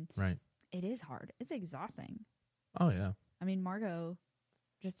 And right. it is hard. It's exhausting. Oh, yeah. I mean, Margot,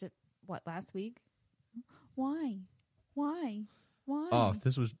 just last week? Why? Oh,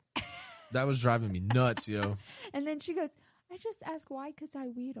 that was driving me nuts, yo. And then she goes, I just ask why because I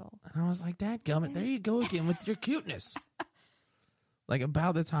wheedle. And I was like, dadgummit, there you go again with your cuteness. Like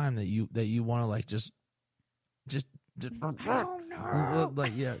about the time that you want to like just I don't know.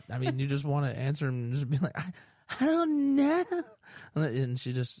 like, yeah, I mean, you just want to answer and just be like, I don't know. And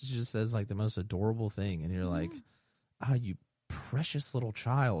she just says like the most adorable thing. And you're like, you precious little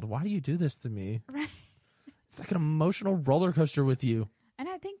child. Why do you do this to me? Right. It's like an emotional roller coaster with you. And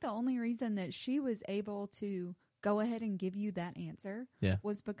I think the only reason that she was able to go ahead and give you that answer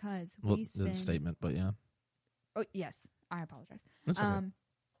was because we spend... the statement, but yeah. Oh, yes. I apologize. That's okay.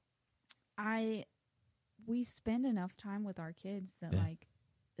 We spend enough time with our kids that like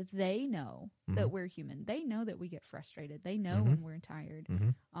they know that we're human. They know that we get frustrated. They know when we're tired.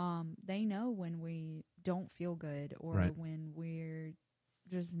 They know when we don't feel good or when we're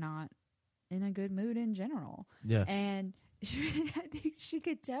just not in a good mood in general. Yeah. And I think she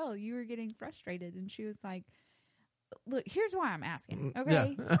could tell you were getting frustrated, and she was like, look, here's why I'm asking.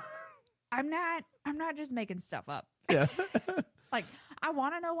 Okay. Yeah. I'm not just making stuff up. Yeah. Like, I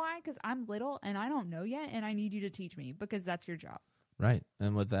want to know why, because I'm little and I don't know yet, and I need you to teach me because that's your job. Right.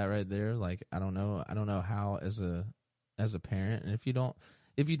 And with that right there, like, I don't know how as a parent, and if you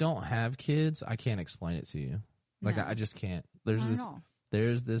don't have kids, I can't explain it to you. Like, I just can't.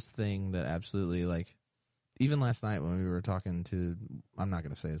 There's this thing that absolutely, like, even last night when we were talking to, I'm not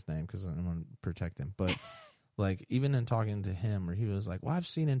going to say his name because I'm going to protect him, but like, even in talking to him, where he was like, well, I've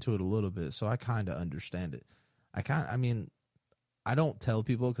seen into it a little bit, so I kind of understand it. I don't tell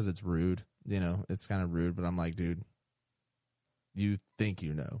people because it's rude, it's kind of rude, but I'm like, dude, you think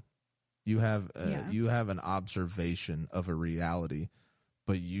you know. You have an observation of a reality,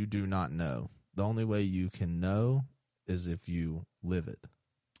 but you do not know. The only way you can know is if you live it.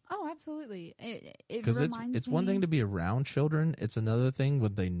 Oh, absolutely. Because it's one thing to be around children. It's another thing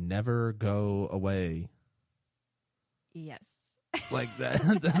when they never go away. Yes. Like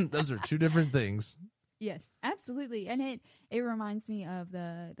that. Those are two different things. Yes, absolutely. And it reminds me of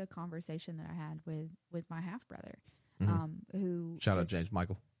the conversation that I had with my half brother, who shout out James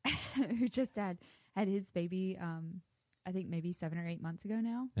Michael, who just had his baby. I think maybe 7 or 8 months ago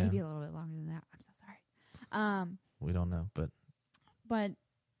now, maybe a little bit longer than that. I'm so sorry. We don't know, but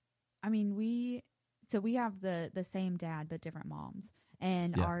I mean, we have the same dad but different moms,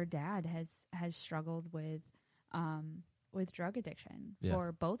 and our dad has struggled with drug addiction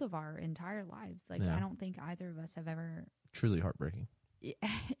for both of our entire lives. Like, I don't think either of us have ever... Truly heartbreaking. It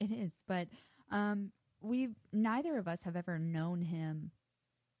is, but neither of us have ever known him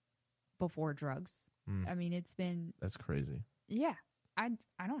before drugs. I mean, it's been... That's crazy. Yeah. I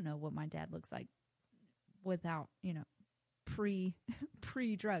don't know what my dad looks like without,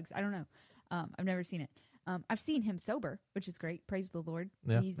 pre-drugs. I don't know. I've never seen it. I've seen him sober, which is great. Praise the Lord.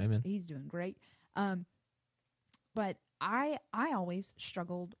 Yeah, amen. He's doing great. But I always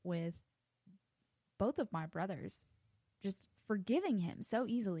struggled with both of my brothers just forgiving him so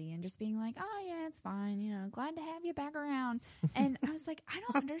easily and just being like, oh, yeah, it's fine. Glad to have you back around. And I was like, I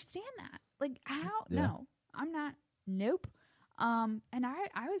don't understand that. Like, how? Yeah. No, I'm not. Nope. And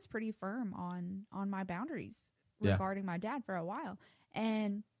I was pretty firm on my boundaries regarding my dad for a while.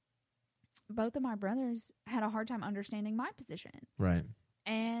 And both of my brothers had a hard time understanding my position. Right.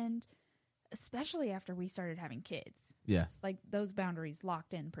 And especially after we started having kids. Yeah. Like, those boundaries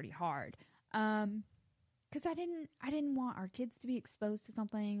locked in pretty hard. because I didn't want our kids to be exposed to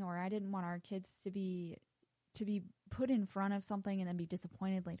something, or I didn't want our kids to be put in front of something and then be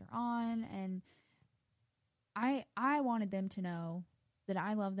disappointed later on. And I wanted them to know that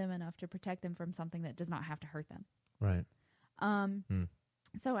I love them enough to protect them from something that does not have to hurt them. Right.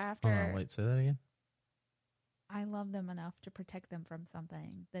 So after, hold on, wait, say that again. I love them enough to protect them from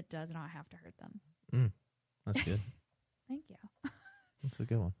something that does not have to hurt them. That's good. Thank you. That's a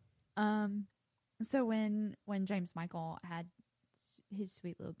good one. So when James Michael had his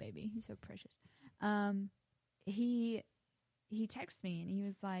sweet little baby, he's so precious. He texted me and he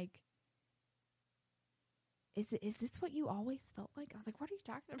was like, Is this what you always felt like? I was like, what are you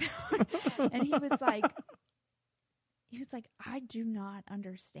talking about? And he was like, I do not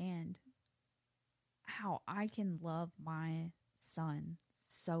understand how I can love my son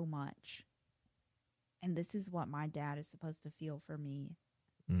so much. And this is what my dad is supposed to feel for me.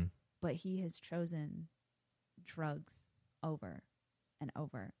 But he has chosen drugs over and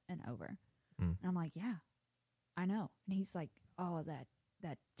over and over. And I'm like, yeah, I know. And he's like, oh,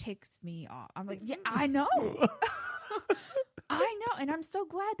 that ticks me off. I'm like, yeah, I know. I know. And I'm so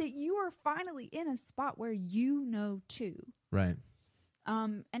glad that you are finally in a spot where you know too. Right.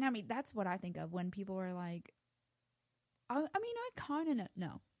 And I mean, that's what I think of when people are like, I mean, I kind of know.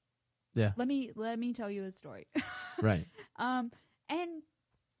 No. Yeah. Let me tell you a story. Right. And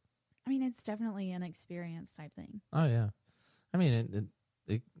I mean, it's definitely an experience type thing. Oh yeah. I mean,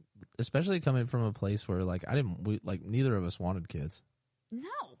 it especially coming from a place where like neither of us wanted kids. No.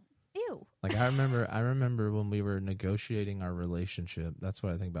 Ew. Like I remember when we were negotiating our relationship. That's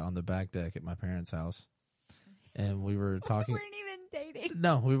what I think about, on the back deck at my parents' house. And we were talking. We weren't even dating.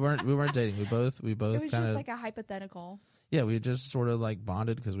 No, we weren't dating. We both It was kind of like a hypothetical. Yeah, we just sort of like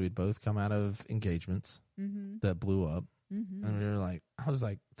bonded because we'd both come out of engagements that blew up. And we were like, I was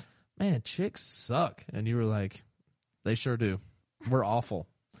like, man, chicks suck. And you were like, they sure do. We're awful.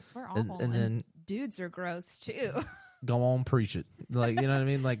 We're awful. And then dudes are gross too. Go on, preach it. Like, you know what I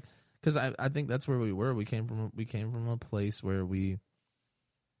mean? Like, because I think that's where we were. We came from a place where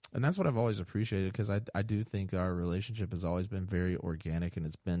and that's what I've always appreciated, because I do think our relationship has always been very organic, and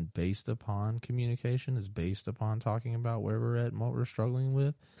it's been based upon communication. It's based upon talking about where we're at and what we're struggling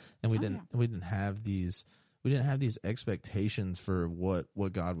with, and we didn't have these expectations for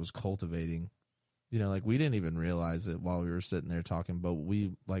what God was cultivating. You know, like we didn't even realize it while we were sitting there talking, but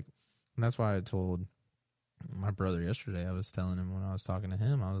and that's why I told my brother yesterday. I was telling him when I was talking to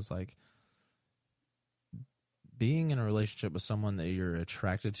him, I was like, being in a relationship with someone that you're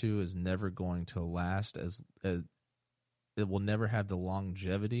attracted to is never going to last, as it will never have the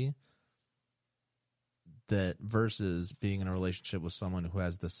longevity that versus being in a relationship with someone who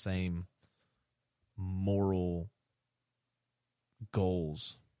has the same moral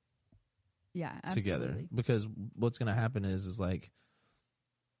goals together. Because what's going to happen is like,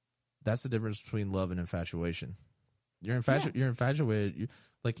 that's the difference between love and infatuation. You're infatuated.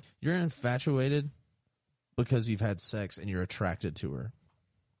 You're infatuated because you've had sex and you're attracted to her.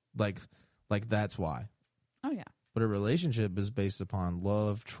 Like that's why. Oh yeah. But a relationship is based upon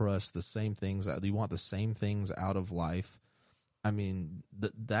love, trust, the same things. You want the same things out of life. I mean,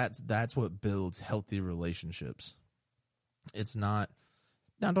 that's what builds healthy relationships. It's not.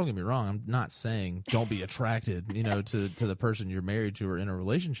 Now, don't get me wrong. I'm not saying don't be attracted, to the person you're married to or in a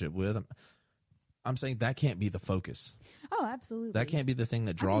relationship with. I'm saying that can't be the focus. Oh, absolutely. That can't be the thing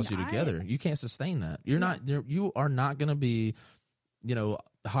that draws you together. You can't sustain that. You are not going to be,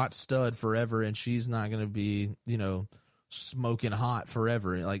 hot stud forever, and she's not going to be, smoking hot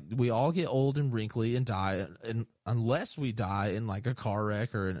forever. Like, we all get old and wrinkly and die, and unless we die in like a car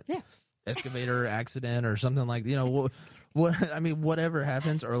wreck or an excavator accident or something like, whatever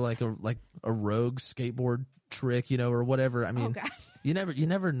happens, or like a rogue skateboard trick, or whatever. I mean, you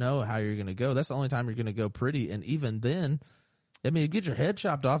never know how you're going to go. That's the only time you're going to go pretty. And even then, I mean, you get your head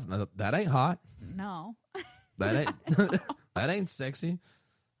chopped off. That ain't hot. No. That ain't that ain't sexy.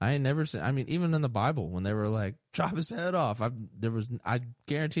 I ain't never seen. I mean, even in the Bible, when they were like, chop his head off, I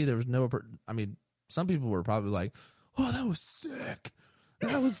guarantee there was no. I mean, some people were probably like, oh, that was sick.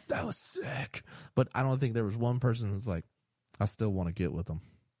 That was sick. But I don't think there was one person who was like, I still want to get with them.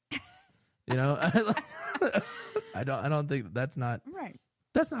 I don't think that's not right.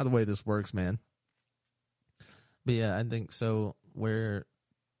 That's not the way this works, man. But yeah, I think so. Where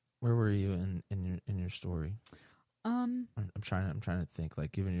were you in your story? I'm trying to think,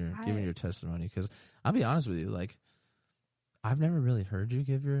 like, giving your testimony, because I'll be honest with you, like, I've never really heard you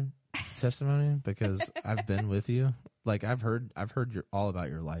give your testimony because I've been with you. Like, I've heard all about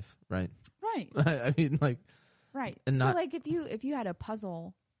your life, right? Right. I mean, like, right. And so, like, if you had a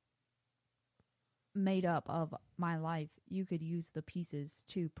puzzle made up of my life, you could use the pieces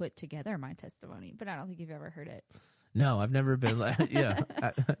to put together my testimony. But I don't think you've ever heard it. No, I've never been like, yeah.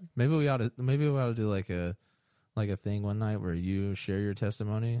 Maybe we ought to do like a thing one night where you share your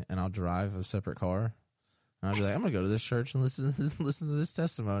testimony and I'll drive a separate car. And I'll be like, I'm going to go to this church and listen to this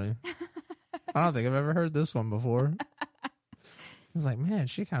testimony. I don't think I've ever heard this one before. It's like, man,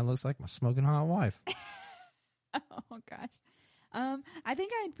 she kind of looks like my smoking hot wife. Oh gosh. I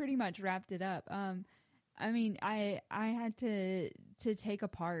think I had pretty much wrapped it up. I mean, I had to take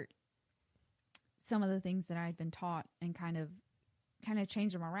apart some of the things that I had been taught and kind of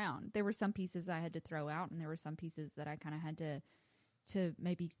change them around. There were some pieces I had to throw out, and there were some pieces that I kind of had to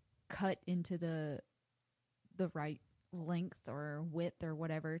maybe cut into the right length or width or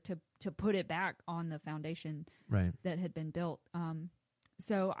whatever to put it back on the foundation right. that had been built.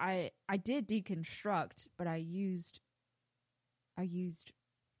 So I did deconstruct, but I used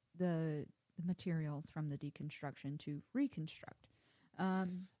the materials from the deconstruction to reconstruct.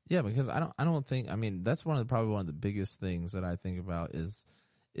 Yeah, because I don't think, I mean, that's probably one of the biggest things that I think about is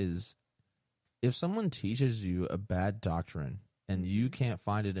if someone teaches you a bad doctrine and you can't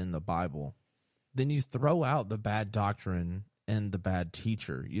find it in the Bible, then you throw out the bad doctrine and the bad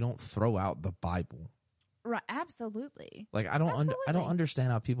teacher. You don't throw out the Bible. Right, absolutely. Like I don't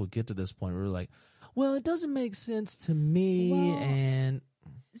understand how people get to this point where we're like, well, it doesn't make sense to me. Well, and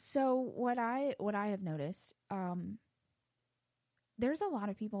so what I have noticed, there's a lot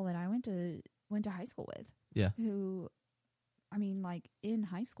of people that I went to high school with. Yeah. Who, I mean, like in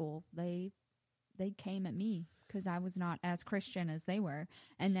high school, they came at me because I was not as Christian as they were,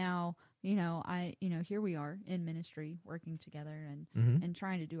 and now here we are in ministry working together and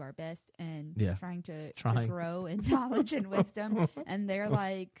trying to do our best and trying to grow in knowledge and wisdom, and they're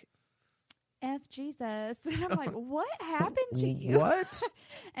like, F Jesus. And I'm like, what happened to you? What?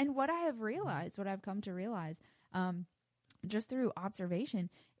 And what I've come to realize, just through observation,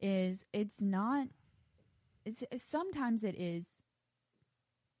 is sometimes it is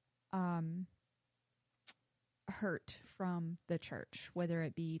hurt from the church, whether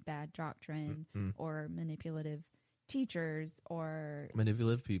it be bad doctrine or manipulative teachers or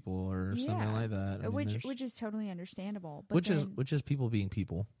manipulative people or something like that. I mean, which is totally understandable. But which is people being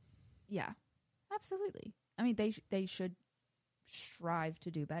people. Yeah, absolutely. I mean, they should strive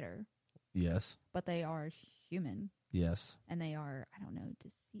to do better. Yes. But they are human. Yes. And they are, I don't know,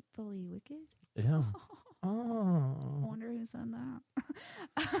 deceitfully wicked. Yeah. Oh. I wonder who said that.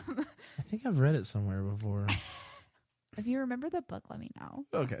 I think I've read it somewhere before. If you remember the book, let me know.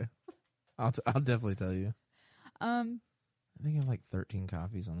 Okay. I'll definitely tell you. I think I have like 13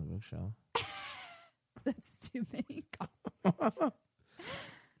 copies on the bookshelf. That's too many copies.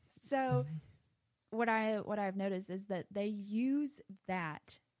 So what I've noticed is that they use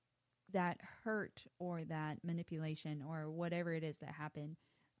that hurt or that manipulation or whatever it is that happened,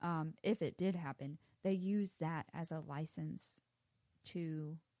 if it did happen, they use that as a license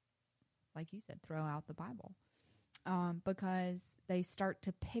to, like you said, throw out the Bible, because they start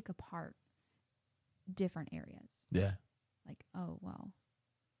to pick apart different areas. Yeah. Like, oh, well,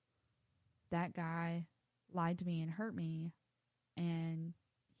 that guy lied to me and hurt me, and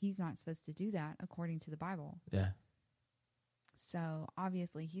he's not supposed to do that according to the Bible. Yeah. So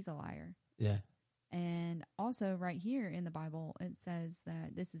obviously he's a liar. Yeah. And also right here in the Bible, it says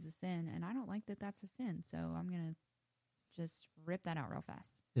that this is a sin, and I don't like that that's a sin. So I'm going to just rip that out real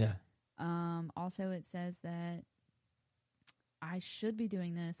fast. Yeah. Also it says that I should be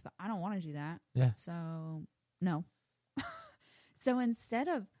doing this, but I don't want to do that. Yeah. So no. So instead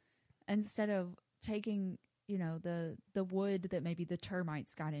of taking, the wood that maybe the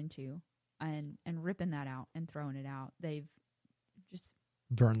termites got into and ripping that out and throwing it out, they've just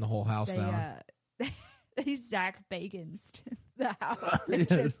burned the whole house down. They Zach Bagans the house.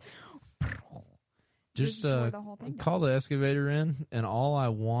 Just the whole thing call the excavator in, and all I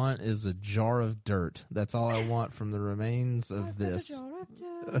want is a jar of dirt. That's all I want from the remains of this. A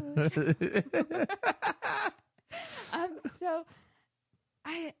jar of dirt. So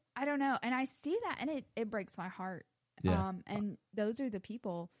I don't know, and I see that, and it breaks my heart. Yeah. And those are the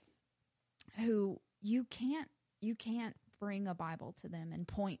people who you can't bring a Bible to them and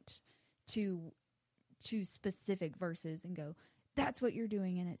point to specific verses and go, that's what you're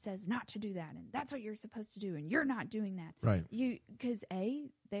doing, and it says not to do that, and that's what you're supposed to do, and you're not doing that. Right. Because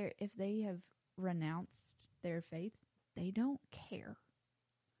if they have renounced their faith, they don't care.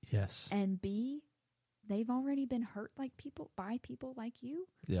 Yes. And B, they've already been hurt by people like you.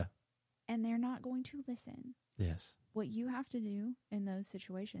 Yeah. And they're not going to listen. Yes. What you have to do in those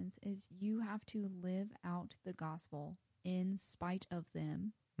situations is you have to live out the gospel in spite of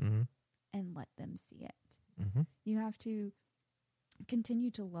them. Mm-hmm. and let them see it. Mm-hmm. You have to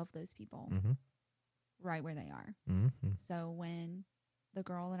continue to love those people Mm-hmm. right where they are. Mm-hmm. So when the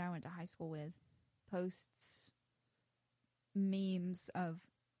girl that I went to high school with posts memes of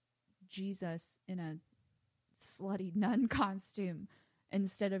Jesus in a slutty nun costume,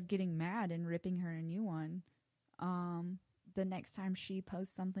 instead of getting mad and ripping her a new one, the next time she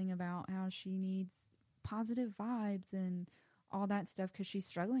posts something about how she needs positive vibes and all that stuff because she's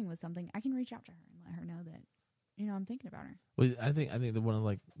struggling with something, I can reach out to her and let her know that, I'm thinking about her. Well, I think the one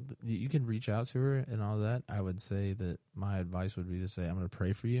of you can reach out to her and all that. I would say that my advice would be to say, I'm going to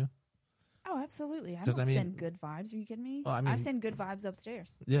pray for you. Oh, absolutely. I don't send good vibes. Are you kidding me? Well, I send good vibes upstairs.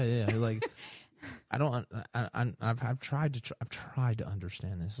 Yeah. Like, I've tried to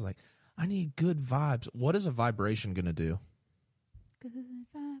understand this. It's like, I need good vibes. What is a vibration going to do? Good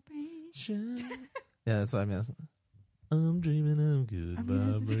vibration. Yeah, that's what I mean. I'm dreaming of good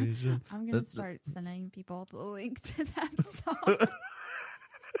vibration. I'm going to start sending people the link to that song.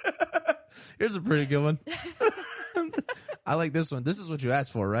 Here's a pretty good one. I like this one. This is what you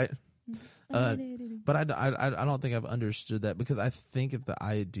asked for, right? But I don't think I've understood that, because I think at the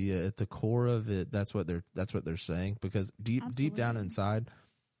idea, at the core of it, that's what they're saying. Because deep down inside,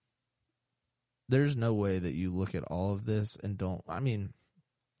 there's no way that you look at all of this and don't. I mean,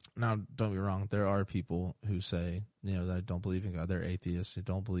 now don't be wrong. There are people who say, that don't believe in God. They're atheists who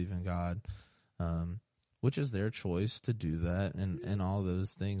don't believe in God, which is their choice to do that and all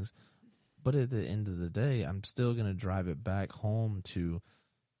those things. But at the end of the day, I'm still going to drive it back home to,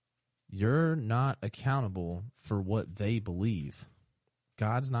 you're not accountable for what they believe.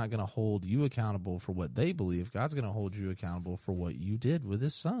 God's not going to hold you accountable for what they believe. God's going to hold you accountable for what you did with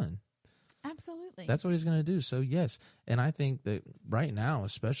his son. Absolutely. That's what he's going to do. So yes, and I think that right now,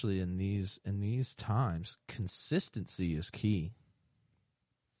 especially in these times, consistency is key.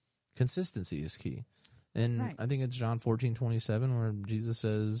 Consistency is key. And right. I think it's John 14:27 where Jesus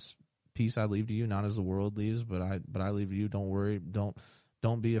says, "Peace I leave to you, not as the world leaves, but I leave to you. Don't worry,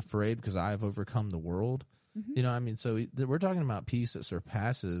 don't be afraid, because I have overcome the world." Mm-hmm. So we're talking about peace that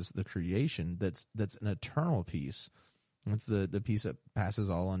surpasses the creation. That's an eternal peace. It's the peace that passes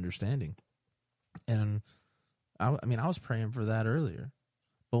all understanding. And I was praying for that earlier,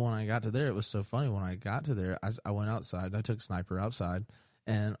 but when I got to there, it was so funny. When I got to there, I went outside. I took Sniper outside,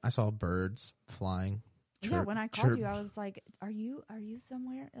 and I saw birds flying. When I called you, I was like, "Are you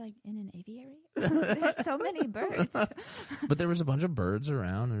somewhere like in an aviary? There's so many birds." But there was a bunch of birds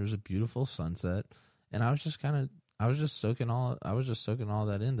around. There was a beautiful sunset, and I was just soaking all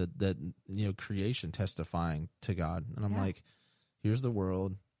that in, that creation testifying to God. And I'm like, here's the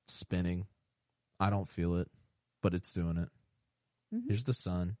world spinning. I don't feel it, but it's doing it. Mm-hmm. Here's the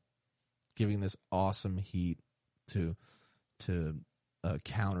sun giving this awesome heat to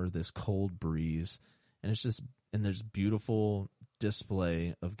counter this cold breeze. And it's just, and there's beautiful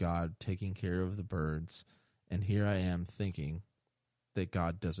display of God taking care of the birds. And here I am thinking that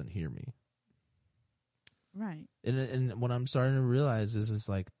God doesn't hear me. Right. And what I'm starting to realize is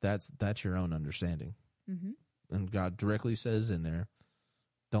like, that's your own understanding. Mm-hmm. And God directly says in there,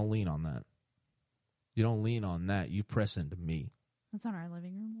 don't lean on that. You don't lean on that. You press into me. That's on our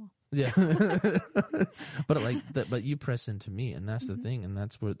living room wall. Yeah. But you press into me, and that's the thing. And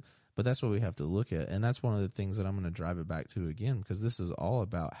that's what we have to look at. And that's one of the things that I'm going to drive it back to again, because this is all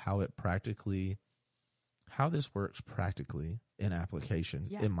about how this works practically in application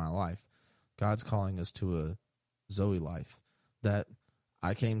in my life. God's calling us to a Zoe life, that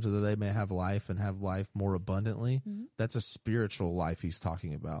I came to that they may have life and have life more abundantly. Mm-hmm. That's a spiritual life he's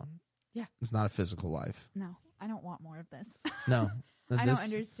talking about. Yeah. It's not a physical life. No, I don't want more of this. No. I don't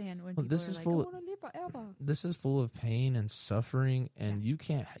understand when people are like, I want to live forever. This is full of pain and suffering, and you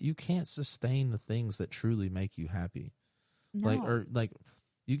can't sustain the things that truly make you happy. No.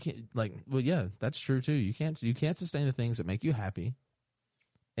 You can't, that's true too. You can't sustain the things that make you happy,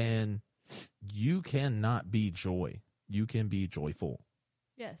 and you cannot be joy. You can be joyful.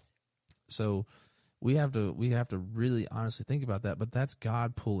 Yes. So we have to really honestly think about that. But that's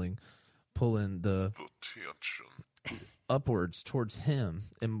God pulling the tension upwards towards him.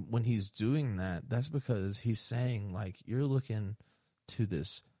 And when he's doing that, that's because he's saying, like, you're looking to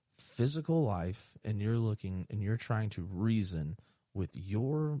this physical life, and you're trying to reason with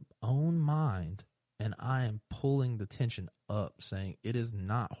your own mind, and I am pulling the tension up, saying it is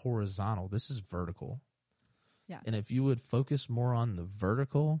not horizontal, this is vertical. Yeah. And if you would focus more on the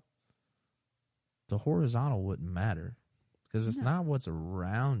vertical, the horizontal wouldn't matter, because it's not what's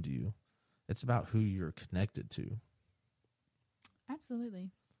around you. It's about who you're connected to.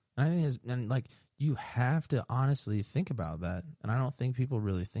 Absolutely. And I think you have to honestly think about that. And I don't think people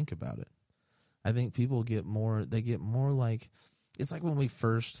really think about it. I think people get more like, it's like when we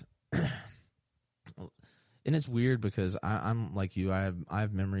first, and it's weird because I'm like you. I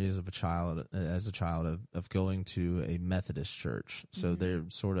have memories of as a child of going to a Methodist church. So they're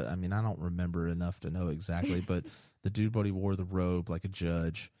sort of, I mean, I don't remember enough to know exactly, but the dude buddy wore the robe like a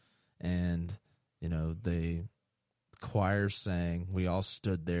judge, and the choir sang. We all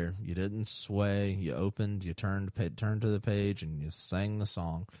stood there. You didn't sway. You opened. You turned to the page, and you sang the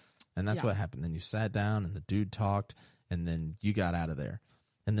song. And that's what happened. Then you sat down, and the dude talked, and then you got out of there.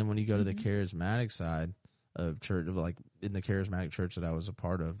 And then when you go to the charismatic side of church, like in the charismatic church that I was a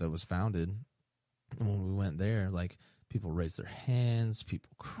part of, that was founded, and when we went there, like people raise their hands,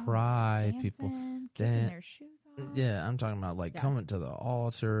 people cry, people kicking their shoes off. Yeah, I'm talking about like coming to the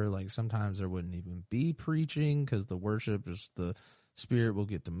altar. Like sometimes there wouldn't even be preaching because the worship, just the Spirit will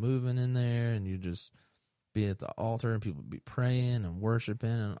get to moving in there, and you just be at the altar and people be praying and worshiping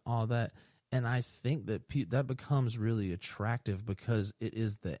and all that. And I think that that becomes really attractive because it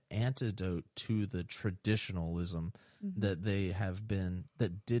is the antidote to the traditionalism that they have been,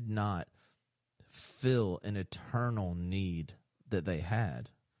 that did not fill an eternal need that they had.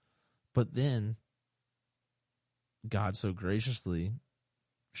 But then God so graciously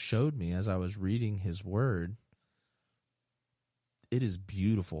showed me as I was reading his word, it is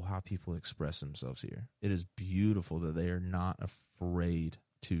beautiful how people express themselves here. It is beautiful that they are not afraid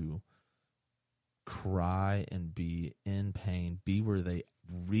to cry and be in pain, be where they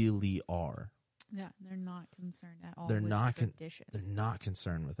really are. Yeah, they're not concerned at all. They're with not tradition. they're not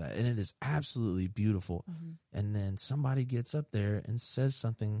concerned with that, and it is absolutely beautiful. And then somebody gets up there and says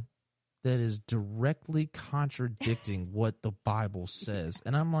something that is directly contradicting what the Bible says,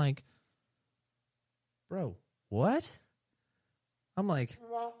 and I'm like, bro, what? I'm like,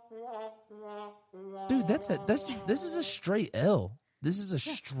 dude, this is a straight L. This is a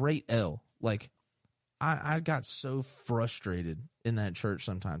straight L. Like, I got so frustrated in that church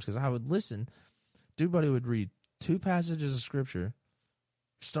sometimes because I would listen. Dude buddy would read 2 passages of scripture,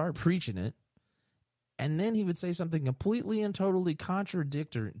 start preaching it, and then he would say something completely and totally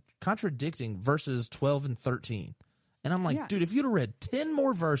contradicting verses 12 and 13. And I'm like, dude, if you'd have read 10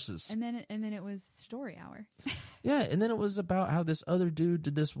 more verses. And then it was story hour. Yeah, and then it was about how this other dude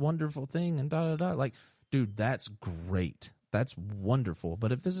did this wonderful thing and da-da-da. Like, dude, that's great. That's wonderful.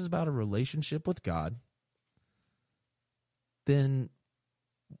 But if this is about a relationship with God, then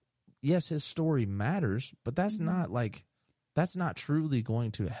yes, his story matters, but that's not truly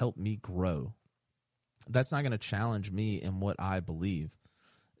going to help me grow. That's not going to challenge me in what I believe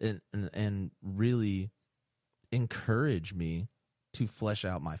and really encourage me to flesh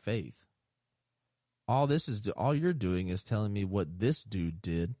out my faith. All you're doing is telling me what this dude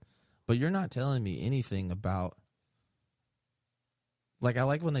did, but you're not telling me anything about, like, I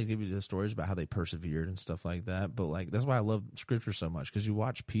like when they give you the stories about how they persevered and stuff like that, but like that's why I love scripture so much, because you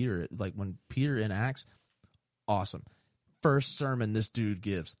watch Peter, like when Peter in Acts, awesome. First sermon this dude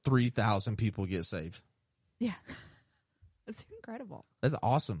gives, 3,000 people get saved. Yeah. That's incredible. That's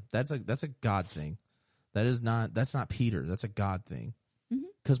awesome. That's a God thing. That's not Peter. That's a God thing.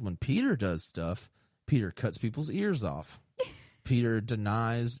 Because when Peter does stuff, Peter cuts people's ears off. Peter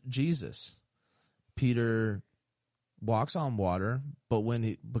denies Jesus. Peter walks on water, but when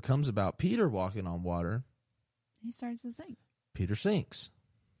it becomes about Peter walking on water, he starts to sink. Peter sinks.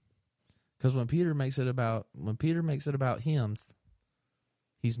 Because when Peter makes it about him,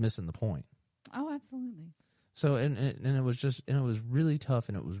 he's missing the point. Oh, absolutely. So and it was really tough,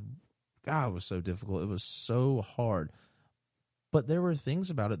 and it was so difficult. It was so hard. But there were things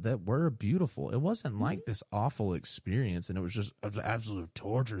about it that were beautiful. It wasn't like this awful experience, and it was absolute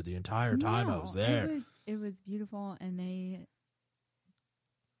torture the entire time I was there. It was beautiful, and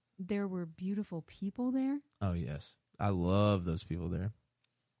there were beautiful people there. Oh, yes. I love those people there.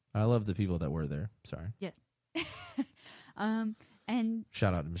 I love the people that were there. Sorry. Yes. And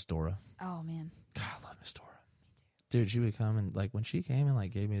shout out to Miss Dora. Oh, man. God, I love Miss Dora. Dude, she would come and, like, when she came and,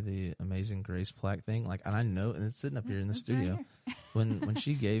 like, gave me the Amazing Grace plaque thing, like, and I know, and it's sitting up here in the studio. Right when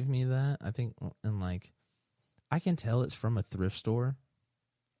she gave me that, I think, and, like, I can tell it's from a thrift store.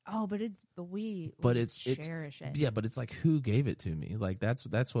 Oh, but we cherish it. Yeah, but it's like, who gave it to me? Like, that's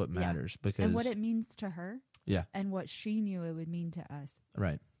what matters. Because and what it means to her. Yeah. And what she knew it would mean to us.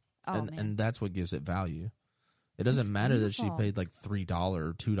 Right. Oh, and that's what gives it value. It doesn't matter beautiful. That she paid like $3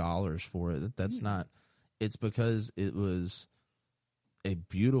 or $2 for it. That's not. It's because it was a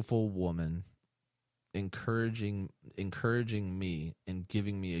beautiful woman encouraging me and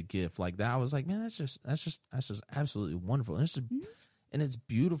giving me a gift like that. I was like, man, that's just absolutely wonderful. And it's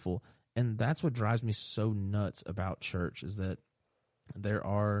beautiful. And that's what drives me so nuts about church, is that there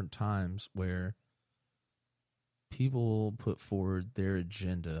are times where people put forward their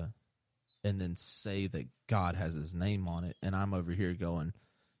agenda and then say that God has his name on it. And I'm over here going,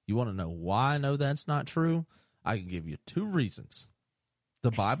 you want to know why I know that's not true? I can give you 2 reasons.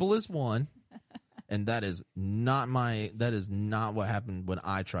 The Bible is one, and that is not what happened when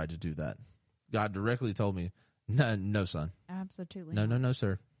I tried to do that. God directly told me, no, son. Absolutely. No,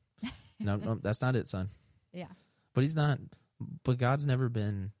 sir. No, that's not it, son. Yeah. But God's never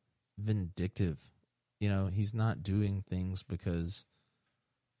been vindictive. You know, he's not doing things because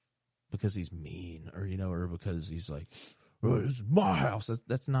he's mean or because he's like, oh, this is my house.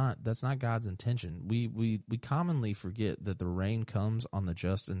 That's not God's intention. We commonly forget that the rain comes on the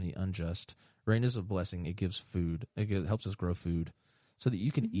just and the unjust. Rain is a blessing. It gives food. It helps us grow food so that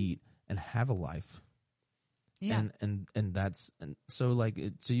you can eat and have a life. Yeah. And so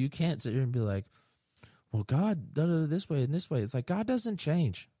you can't sit here and be like, well, God does it this way and this way. It's like God doesn't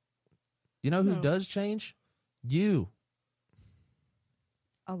change. You know who does change? You.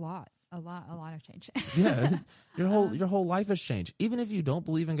 A lot of change. Yeah, your whole life has changed. Even if you don't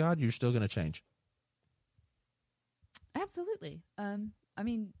believe in God, you're still going to change. Absolutely. I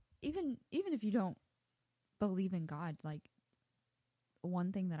mean, even if you don't believe in God, like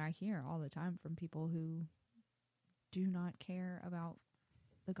one thing that I hear all the time from people who do not care about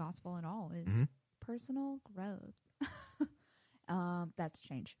the gospel at all is personal growth. That's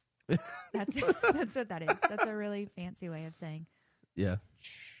change. That's what that is. That's a really fancy way of saying, yeah,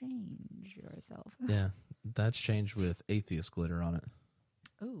 change yourself. Yeah, that's changed with atheist glitter on it.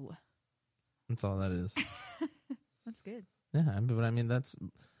 Ooh, that's all that is. That's good. Yeah, but I mean that's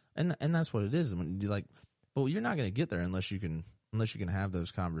what it is. When you but you're not going to get there unless you can have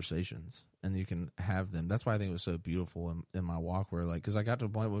those conversations and you can have them. That's why I think it was so beautiful in my walk, where because I got to a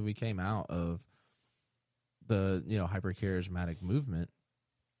point when we came out of the hyper charismatic movement.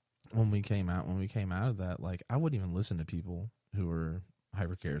 When we came out of that, I wouldn't even listen to people who were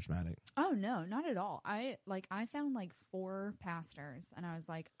hyper charismatic. Oh no, not at all. I found 4 pastors, and I was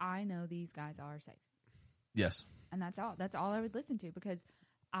like, I know these guys are safe. Yes, and that's all I would listen to, because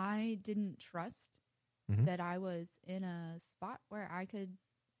I didn't trust that I was in a spot where I could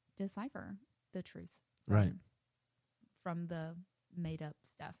decipher the truth, from the made up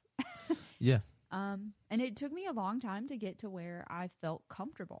stuff. Yeah. And it took me a long time to get to where I felt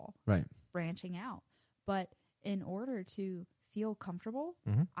comfortable branching out. But in order to feel comfortable,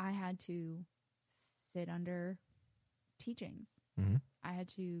 I had to sit under teachings. I had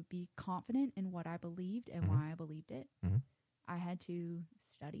to be confident in what I believed and why I believed it. I had to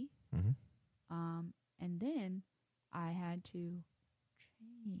study. And then I had to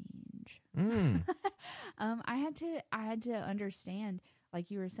change. I had to understand,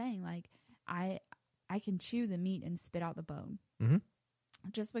 like you were saying, I can chew the meat and spit out the bone.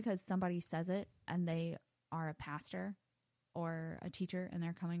 Just because somebody says it and they are a pastor or a teacher and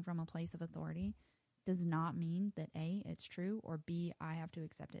they're coming from a place of authority does not mean that A, it's true, or B, I have to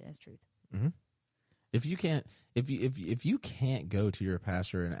accept it as truth. If you can't go to your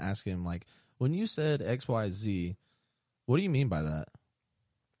pastor and ask him, when you said XYZ, what do you mean by that?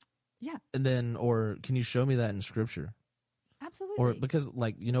 Yeah. And then, or can you show me that in scripture? Absolutely. Or because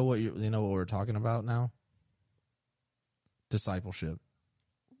you know what we're talking about now? Discipleship.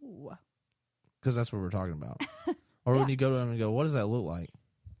 Ooh. Because that's what we're talking about. Or when you go to him and go, what does that look like?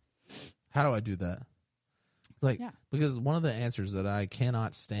 How do I do that? Because one of the answers that I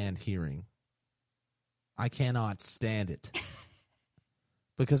cannot stand hearing, I cannot stand it.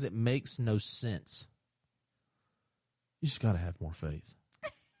 Because it makes no sense. You just got to have more faith.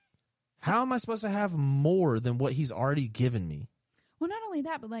 How am I supposed to have more than what he's already given me? Well, not only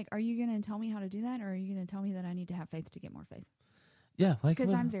that, but are you going to tell me how to do that, or are you going to tell me that I need to have faith to get more faith? Yeah,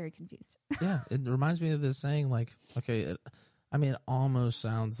 because I'm very confused. Yeah, it reminds me of this saying, it almost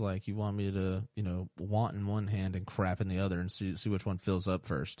sounds like you want me to, want in one hand and crap in the other and see which one fills up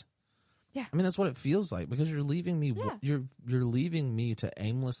first. Yeah, I mean that's what it feels like, because you're leaving me. Yeah. You're leaving me to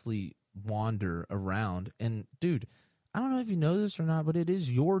aimlessly wander around. And dude, I don't know if you know this or not, but it is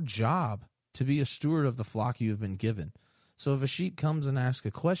your job to be a steward of the flock you have been given. So if a sheep comes and asks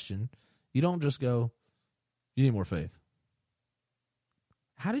a question, you don't just go, you need more faith.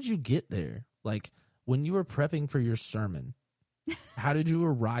 How did you get there? When you were prepping for your sermon, how did you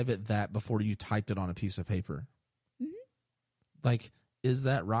arrive at that before you typed it on a piece of paper? Is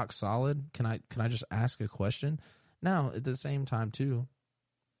that rock solid? Can I just ask a question? Now, at the same time, too,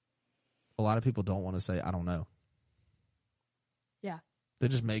 a lot of people don't want to say, I don't know. Yeah. They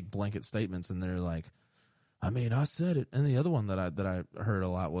just make blanket statements, and they're like, I said it. And the other one that I heard a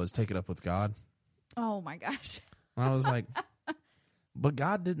lot was, take it up with God. Oh, my gosh. And I was like, but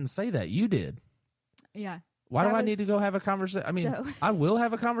God didn't say that. You did. Yeah. Why do I need to go have a conversation? I mean, I will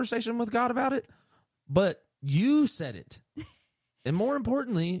have a conversation with God about it, but you said it. And more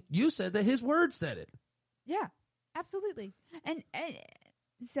importantly, you said that his word said it. Yeah, absolutely. And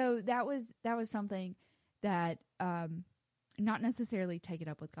so that was something that, not necessarily take it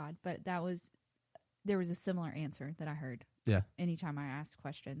up with God, but there was a similar answer that I heard. Yeah. Anytime I asked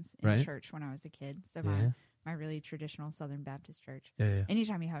questions in church when I was a kid. So my really traditional Southern Baptist church. Yeah.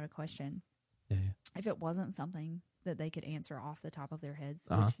 Anytime you had a question, yeah. if it wasn't something that they could answer off the top of their heads,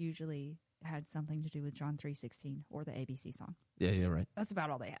 which usually had something to do with John 3:16 or the ABC song. Yeah, right. That's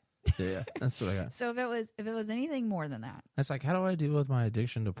about all they had. Yeah, that's what I got. So if it was anything more than that, it's like, how do I deal with my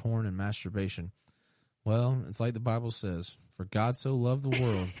addiction to porn and masturbation? Well, it's like the Bible says, for God so loved the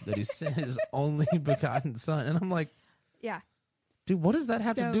world that he sent his only begotten son. And I'm like, yeah, dude, what does that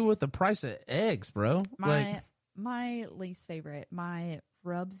have to do with the price of eggs, bro? My least favorite, my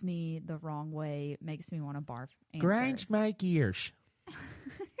rubs me the wrong way, makes me want to barf answer. Grinch my gears.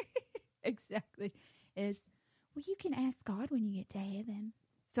 Exactly. Is, well, you can ask God when you get to heaven.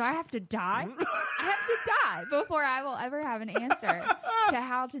 So I have to die? I have to die before I will ever have an answer to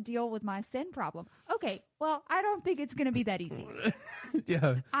how to deal with my sin problem. Okay, well, I don't think it's going to be that easy.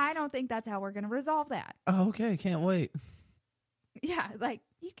 Yeah. I don't think that's how we're going to resolve that. Oh, okay. Can't wait. Yeah, like,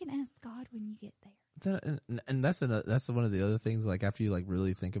 you can ask God when you get there. And that's one of the other things, like, after you, like,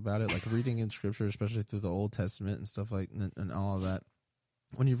 really think about it, like, reading in Scripture, especially through the Old Testament and stuff like, and all of that.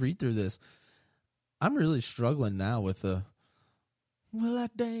 When you read through this, I'm really struggling now with the, will I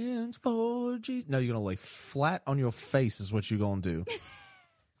dance for Jesus? No, you're going to lay flat on your face is what you're going to do.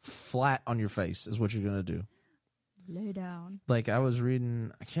 Flat on your face is what you're going to do. Lay down. Like, I was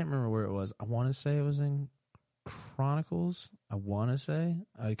reading, I can't remember where it was. I want to say it was in Chronicles. I want to say.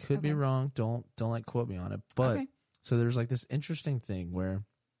 I could be wrong. Don't like quote me on it. But, so there's like this interesting thing where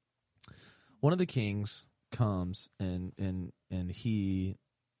one of the kings comes and he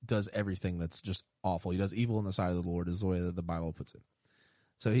does everything that's just awful. He does evil in the sight of the Lord is the way that the Bible puts it.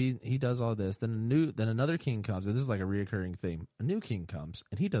 So he does all this. Then another king comes, and this is like a reoccurring theme. A new king comes,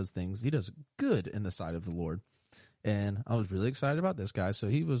 and he does things. He does good in the sight of the Lord. And I was really excited about this guy. So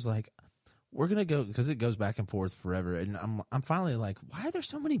he was like, we're going to go, because it goes back and forth forever. And I'm finally like, why are there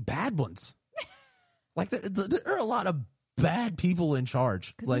so many bad ones? Like, there are a lot of bad people in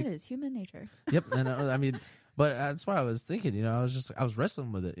charge. Because like, it is human nature. Yep. And I mean, but that's why I was thinking, I was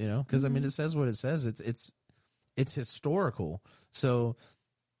wrestling with it, because I mean, it says what it says. It's historical. So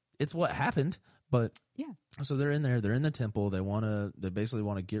it's what happened. But yeah. So they're in there, they're in the temple. They basically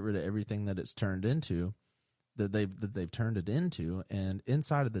want to get rid of everything that it's turned into, that they've turned it into. And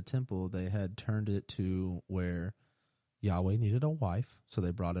inside of the temple, they had turned it to where Yahweh needed a wife. So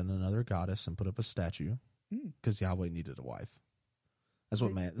they brought in another goddess and put up a statue because Yahweh needed a wife. That's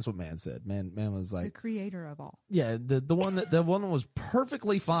what man said. Man was like the creator of all. Yeah, the one that was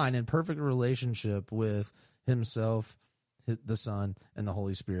perfectly fine in perfect relationship with himself, the Son, and the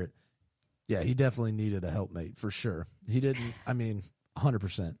Holy Spirit. Yeah, he definitely needed a helpmate for sure. He didn't. I mean,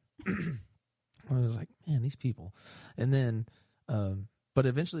 100%. I was like, man, these people. And then, but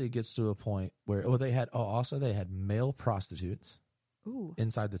eventually it gets to a point where they had male prostitutes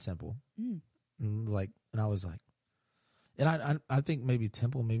inside the temple. And I was like. And I think maybe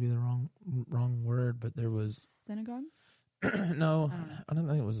temple may be the wrong word, but there was synagogue. No, I don't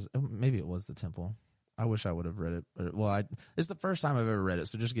think it was. Maybe it was the temple. I wish I would have read it. Well, it's the first time I've ever read it,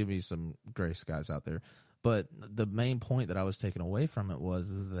 so just give me some grace, guys out there. But the main point that I was taking away from it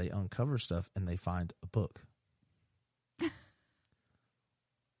is they uncover stuff and they find a book. And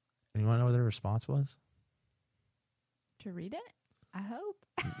you want to know what their response was? To read it? I hope.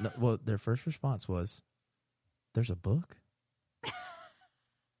 No, well, their first response was, "There's a book."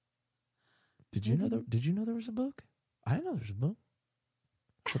 Did you know there was a book? I didn't know there was a book.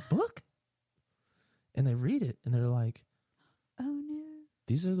 It's a book. And they read it and they're like, oh no.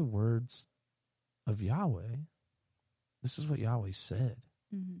 These are the words of Yahweh. This is what Yahweh said.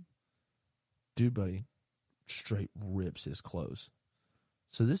 Mm-hmm. Dude, buddy, straight rips his clothes.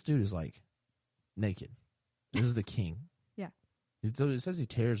 So this dude is like naked. This is the king. Yeah. So it says he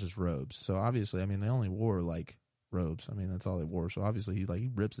tears his robes. So obviously, I mean, they only wore like robes. I mean, that's all they wore. So obviously he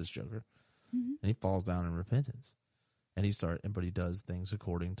rips this joker. Mm-hmm. And he falls down in repentance. And but he does things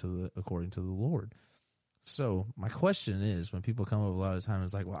according to the Lord. So my question is, when people come up a lot of times,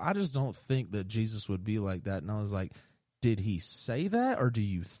 it's like, well, I just don't think that Jesus would be like that. And I was like, did he say that, or do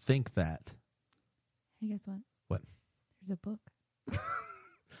you think that? Hey, guess what? What? There's a book. Did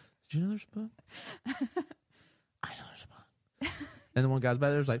you know there's a book? I know there's a book. And the one guy's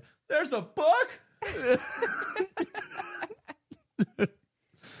back there's like, there's a book?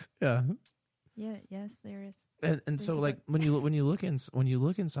 Yeah. Yeah. Yes, there is. And so like when you look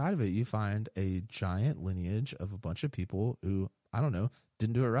inside of it, you find a giant lineage of a bunch of people who, I don't know,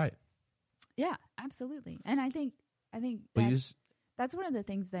 didn't do it right. Yeah, absolutely. And I think But that's one of the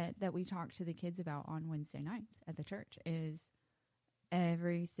things that we talk to the kids about on Wednesday nights at the church is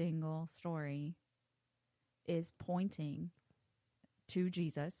every single story is pointing to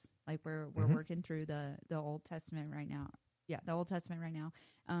Jesus. Like we're working through the Old Testament right now. Yeah, the Old Testament right now.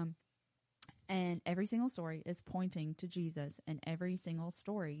 And every single story is pointing to Jesus, and every single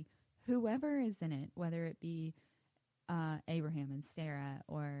story, whoever is in it, whether it be Abraham and Sarah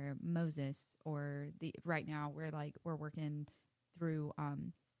or Moses or right now we're working through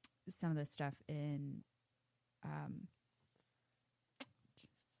some of the stuff in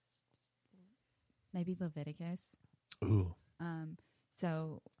maybe Leviticus. Ooh.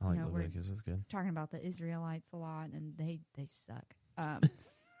 So I like Leviticus. That's good. Talking about the Israelites a lot, and they suck.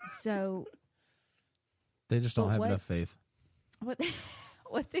 So they just don't have enough faith. What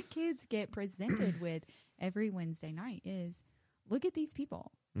the kids get presented with every Wednesday night is, look at these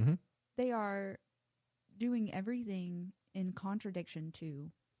people. Mm-hmm. They are doing everything in contradiction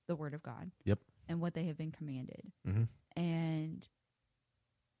to the Word of God. Yep. And what they have been commanded. Mm-hmm. And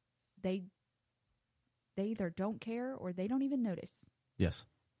they either don't care or they don't even notice. Yes.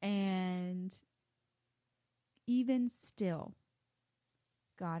 And even still,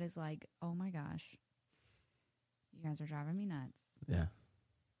 God is like, oh my gosh, you guys are driving me nuts. Yeah.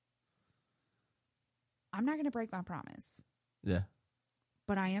 I'm not going to break my promise. Yeah.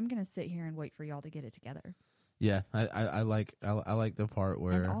 But I am going to sit here and wait for y'all to get it together. Yeah. I like the part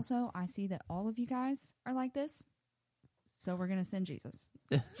where. And also, I see that all of you guys are like this. So we're going to send Jesus.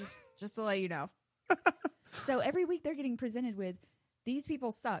 just to let you know. So every week they're getting presented with, these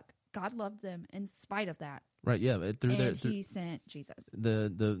people suck. God loved them in spite of that. Right. Yeah. He sent Jesus.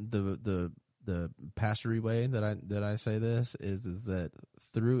 The pastory way that I say this is that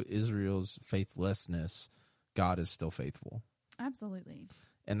through Israel's faithlessness, God is still faithful. Absolutely.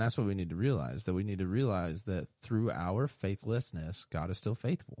 And that's what we need to realize, that we need to realize that through our faithlessness, God is still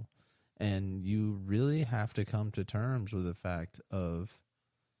faithful. And you really have to come to terms with the fact of,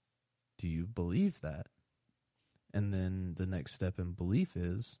 do you believe that? And then the next step in belief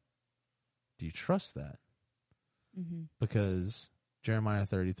is, do you trust that? Mm-hmm. Because Jeremiah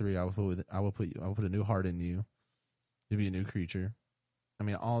 33, I will put a new heart in you. You'll be a new creature. I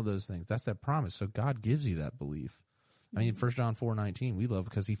mean, all those things. That's that promise. So God gives you that belief. Mm-hmm. I mean, 1 John 4:19, we love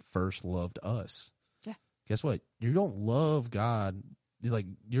because he first loved us. Yeah. Guess what? You don't love God.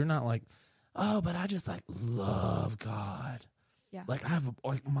 You're not like, oh, but I just love God. Yeah. Like I have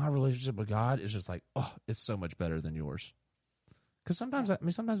my relationship with God is just like, oh, it's so much better than yours. Because sometimes that's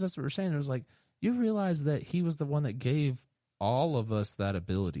what we're saying. It was like, you realize that he was the one that gave all of us that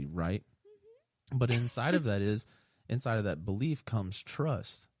ability, right? Mm-hmm. But inside of that belief comes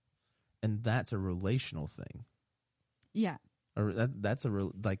trust, and that's a relational thing. Yeah. Or that's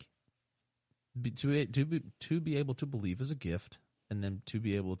to be able to believe is a gift, and then to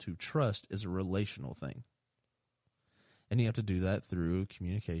be able to trust is a relational thing. And you have to do that through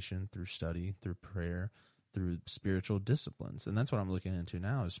communication, through study, through prayer, through spiritual disciplines. And that's what I'm looking into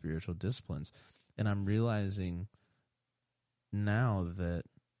now, is spiritual disciplines. And I'm realizing now that,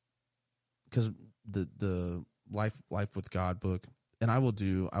 because the life with God book, and I will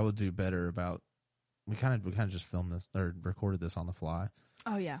do better about, we kind of just filmed this or recorded this on the fly.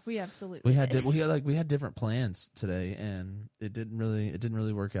 Oh yeah, we absolutely we had different plans today, and it didn't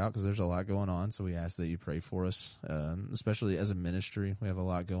really work out because there's a lot going on. So we ask that you pray for us, especially as a ministry. We have a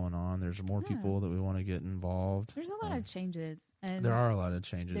lot going on. There's more people that we want to get involved. There's a lot of changes, and there are a lot of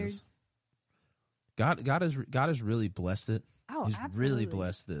changes. God has really blessed it. Oh, He's absolutely. really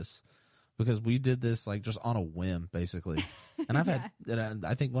blessed this, because we did this just on a whim, basically. And I've had,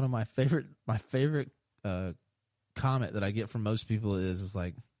 I think one of my favorite comment that I get from most people is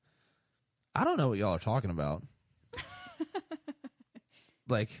like, I don't know what y'all are talking about.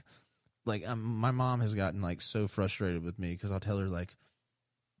 My mom has gotten so frustrated with me because I'll tell her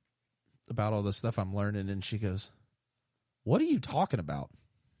about all the stuff I'm learning, and she goes, "What are you talking about?"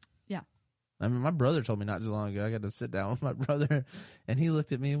 Yeah. I mean, my brother told me not too long ago. I got to sit down with my brother, and he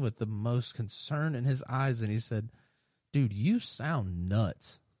looked at me with the most concern in his eyes, and he said, "Dude, you sound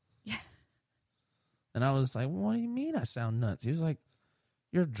nuts." Yeah. And I was like, "What do you mean I sound nuts?" He was like,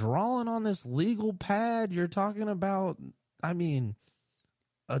 "You're drawing on this legal pad. You're talking about,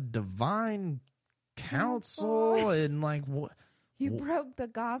 a divine counsel and what? You broke the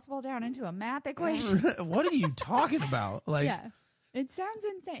gospel down into a math equation. What are you talking about?" Yeah, it sounds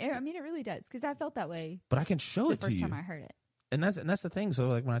insane. I mean, it really does, because I felt that way. But I can show it to you. The first time I heard it. And that's the thing. So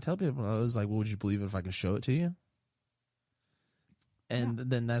like when I tell people, I was like, well, would you believe it if I could show it to you? And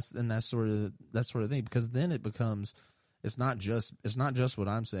then that's sort of thing, because then it becomes, it's not just what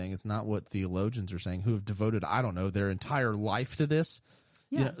I'm saying. It's not what theologians are saying, who have devoted, I don't know, their entire life to this.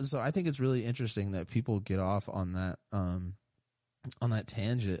 Yeah. You know, so I think it's really interesting that people get off on that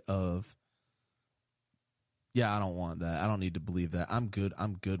tangent of, yeah, I don't want that. I don't need to believe that. I'm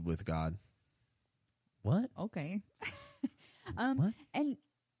good with God. What? Okay. What? And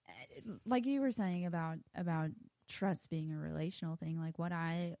like you were saying about trust being a relational thing, like what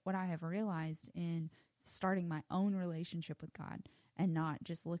I have realized in starting my own relationship with God and not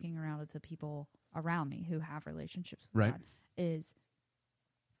just looking around at the people around me who have relationships with Right. God is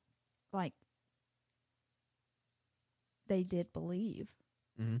like they did believe,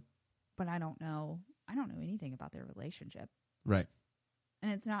 Mm-hmm. but I don't know anything about their relationship. Right.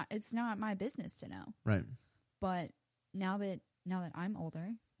 And it's not my business to know. Right. But now that I'm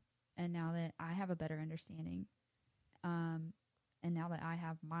older, and now that I have a better understanding, and now that I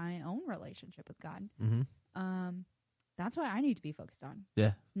have my own relationship with God, Mm-hmm. That's what I need to be focused on.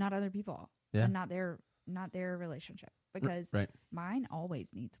 Yeah. Not other people. Yeah. And not their relationship, because Right. mine always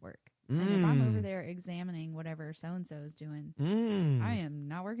needs work. And if I'm over there examining whatever so and so is doing, I am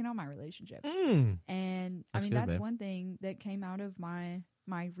not working on my relationship. And That's good, that's babe. one thing that came out of my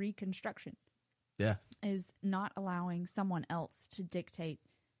reconstruction. Yeah. Is not allowing someone else to dictate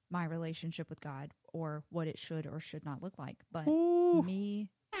my relationship with God or what it should or should not look like, but me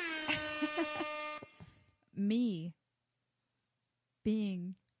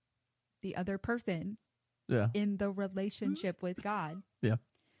being the other person Yeah. in the relationship with God. Yeah.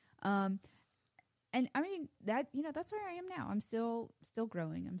 And I mean that's where I am now. I'm still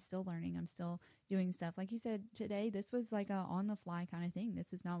growing. I'm still learning. I'm still doing stuff. Like you said today, this was like a on the fly kind of thing.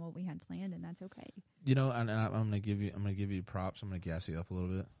 This is not what we had planned, and that's okay. You know, and I'm gonna give you props. I'm gonna gas you up a little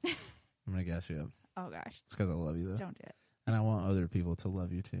bit. I'm gonna gas you up. Oh gosh. It's because I love you, though. Don't do it. And I want other people to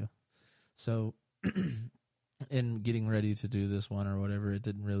love you too. So in getting ready to do this one or whatever, it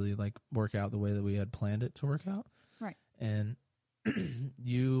didn't really like work out the way that we had planned it to work out. Right. And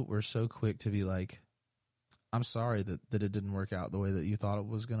you were so quick to be like, I'm sorry that it didn't work out the way that you thought it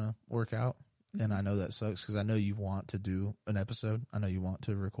was going to work out. Mm-hmm. And I know that sucks, because I know you want to do an episode. I know you want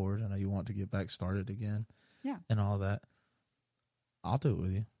to record. I know you want to get back started again. Yeah. And all that. I'll do it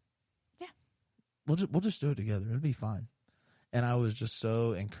with you. Yeah. We'll just do it together. It'll be fine. And I was just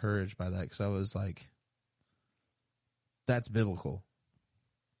so encouraged by that, because I was like, that's biblical.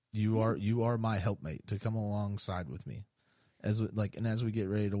 You are my helpmate to come alongside with me. As we get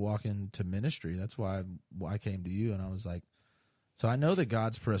ready to walk into ministry, that's why I came to you, and I was like, so I know that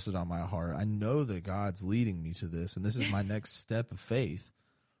God's pressed it on my heart. I know that God's leading me to this, and this is my next step of faith.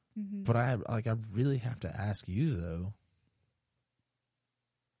 Mm-hmm. But I really have to ask you, though,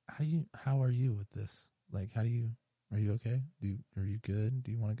 how are you with this? Like, are you okay? Are you good?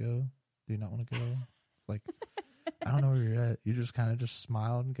 Do you want to go? Do you not want to go? Like, I don't know where you're at. You just kind of just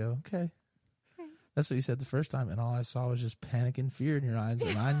smiled and go, okay. That's what you said the first time, and all I saw was just panic and fear in your eyes,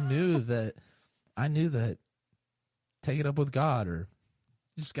 and I knew that take it up with God, or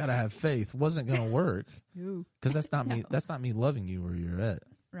you just got to have faith, wasn't going to work, because that's not me. That's not me loving you where you're at.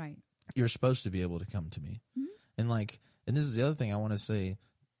 Right. You're supposed to be able to come to me, and this is the other thing I want to say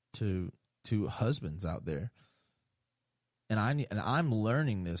to husbands out there, and I'm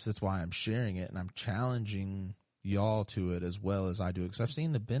learning this. That's why I'm sharing it, and I'm challenging y'all to it as well as I do, because I've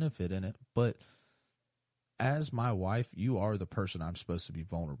seen the benefit in it, but. As my wife, you are the person I'm supposed to be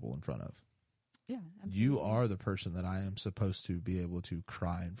vulnerable in front of. Yeah, absolutely. You are the person that I am supposed to be able to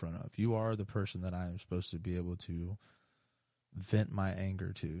cry in front of. You are the person that I am supposed to be able to vent my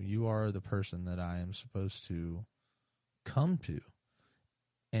anger to. You are the person that I am supposed to come to.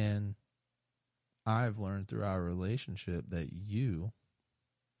 And I've learned through our relationship that you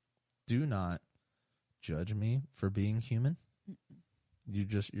do not judge me for being human. Mm-mm.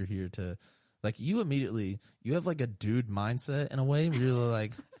 You're here to... Like, you have like a dude mindset in a way where you're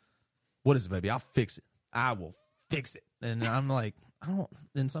like, what is it, baby? I'll fix it. I will fix it. And I'm like,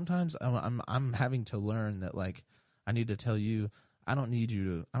 and sometimes I'm having to learn that, like, I need to tell you, I don't need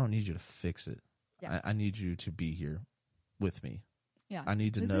you to fix it. Yeah. I need you to be here with me. Yeah. I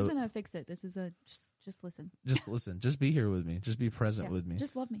need to know. This isn't a fix it. This is a just listen. Just listen. Just be here with me. Just be present with me.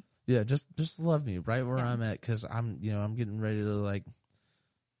 Just love me. Yeah. Just love me right where I'm at. 'Cause I'm getting ready to like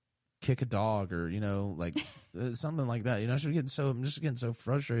kick a dog or, like something like that. I'm just getting so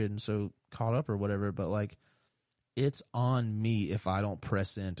frustrated and so caught up or whatever. But like, it's on me if I don't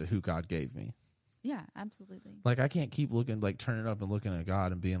press into who God gave me. Yeah, absolutely. Like, I can't keep turning up and looking at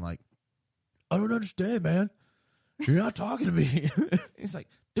God and being like, I don't understand, man. You're not talking to me. He's like,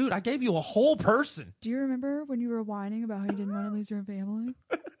 dude, I gave you a whole person. Do you remember when you were whining about how you didn't want to lose your family?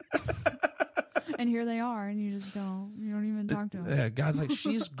 And here they are, and you don't even talk to them. Yeah, God's like,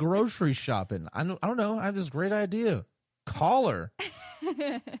 she's grocery shopping. I don't know. I have this great idea. Call her.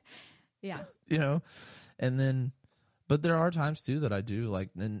 Yeah. And then, but there are times too that I do, like,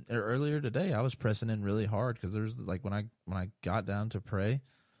 and earlier today I was pressing in really hard because there's like when I got down to pray,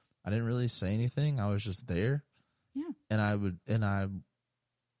 I didn't really say anything. I was just there. Yeah. And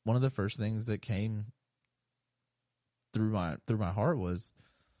one of the first things that came through my heart was,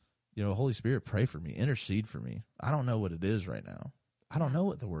 Holy Spirit, pray for me, intercede for me. I don't know what it is right now. I don't know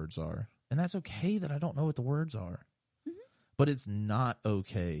what the words are. And that's okay that I don't know what the words are. Mm-hmm. But it's not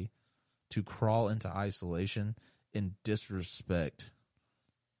okay to crawl into isolation and disrespect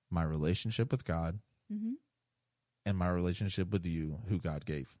my relationship with God mm-hmm. and my relationship with you, who God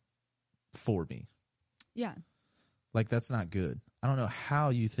gave for me. Yeah. Like, that's not good. I don't know how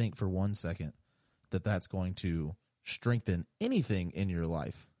you think for 1 second that that's going to strengthen anything in your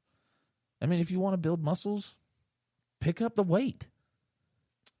life. I mean, if you want to build muscles, pick up the weight.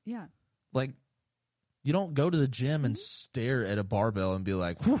 Yeah. Like, you don't go to the gym and stare at a barbell and be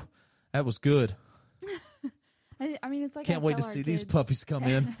like, whew, that was good. I mean, it's like can't wait to see these puppies come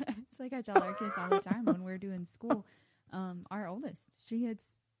in. It's like I tell our kids all the time when we're doing school. Our oldest, she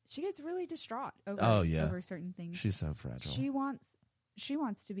gets really distraught over certain things. She's so fragile. She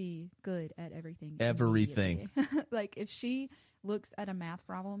wants to be good at everything. Everything. Like, if she looks at a math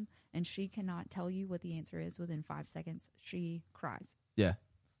problem and she cannot tell you what the answer is within 5 seconds, she cries. Yeah.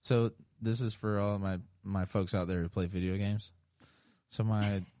 So this is for all my folks out there who play video games. So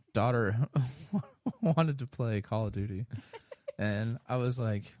my daughter wanted to play Call of Duty, and I was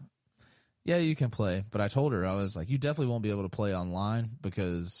like, yeah, you can play. But I told her, I was like, you definitely won't be able to play online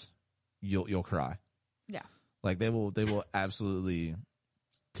because you'll cry. Yeah. Like, they will absolutely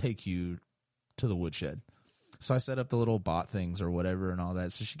take you to the woodshed. So I set up the little bot things or whatever and all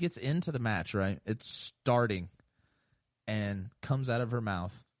that. So she gets into the match, right? It's starting and comes out of her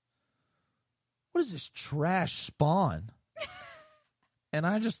mouth, what is this trash spawn? And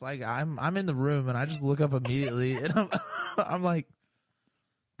I just, like, I'm in the room and I just look up immediately and I'm like,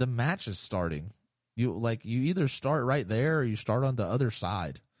 the match is starting. You either start right there or you start on the other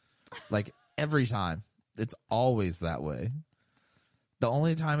side. Like, every time. It's always that way. The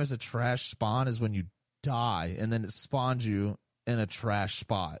only time it's a trash spawn is when you die and then it spawns you in a trash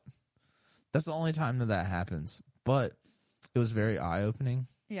spot. That's the only time that happens. But it was very eye-opening.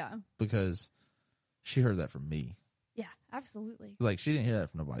 Yeah. Because she heard that from me. Yeah, absolutely. Like, she didn't hear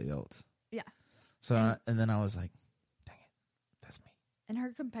that from nobody else. Yeah. So, and then I was like, dang it, that's me. And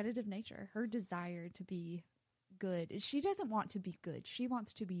her competitive nature, her desire to be good. She doesn't want to be good. She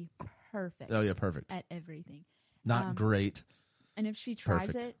wants to be perfect. Oh, yeah, perfect. At everything. Not great. And if she tries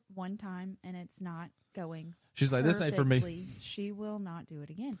it one time and it's not going, she's like, this ain't for me. She will not do it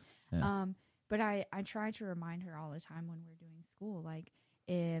again. Yeah. But I try to remind her all the time when we're doing school, like,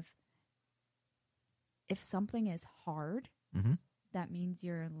 if something is hard, mm-hmm. that means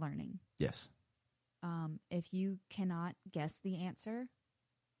you're learning. Yes. If you cannot guess the answer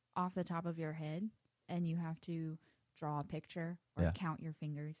off the top of your head and you have to draw a picture or count your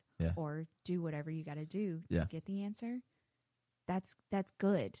fingers or do whatever you got to do to get the answer, that's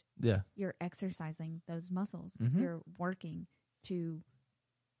good. Yeah. You're exercising those muscles. Mm-hmm. You're working to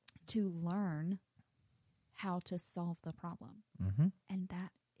learn how to solve the problem. Mm-hmm. And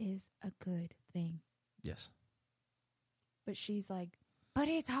that is a good thing. Yes. But she's like, but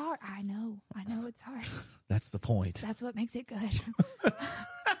it's hard. I know it's hard. That's the point. That's what makes it good.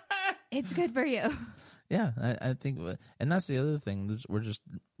 It's good for you. Yeah, I think, and that's the other thing. We're just,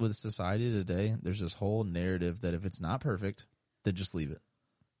 with society today, there's this whole narrative that if it's not perfect, then just leave it.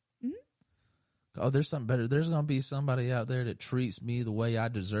 Mm-hmm. Oh, there's something better. There's going to be somebody out there that treats me the way I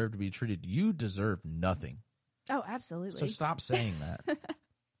deserve to be treated. You deserve nothing. Oh, absolutely. So stop saying that.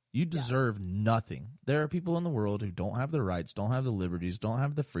 You deserve nothing. There are people in the world who don't have the rights, don't have the liberties, don't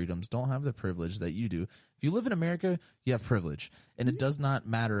have the freedoms, don't have the privilege that you do. If you live in America, you have privilege. And it does not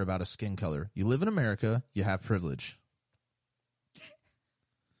matter about a skin color. You live in America, you have privilege.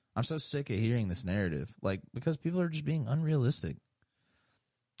 I'm so sick of hearing this narrative. Like, because people are just being unrealistic.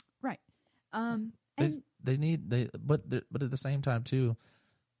 Right. But at the same time too,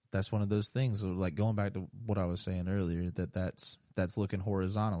 that's one of those things, like, going back to what I was saying earlier, that's looking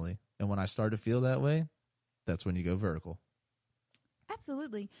horizontally. And when I start to feel that way, that's when you go vertical.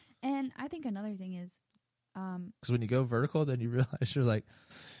 Absolutely. And I think another thing is, because when you go vertical, then you realize you're like,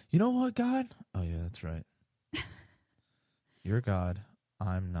 you know what, God? Oh, yeah, that's right. You're God.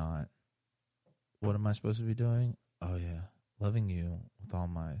 I'm not. What am I supposed to be doing? Oh, yeah. Loving you with all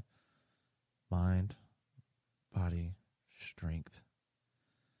my mind, body, strength,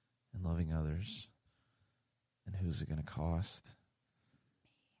 and loving others. And who's it going to cost?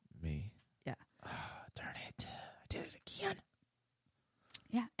 Me. Yeah. Darn it. I did it again.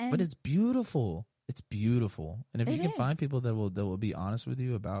 Yeah. But it's beautiful. It's beautiful. And if you can find is. people that will be honest with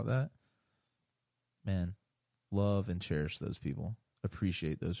you about that, man, love and cherish those people.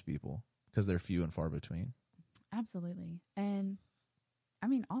 Appreciate those people because they're few and far between. Absolutely. And I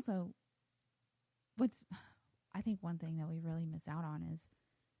mean, also, I think one thing that we really miss out on is,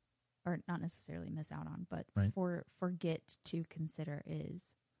 or not necessarily miss out on, but Right. forget to consider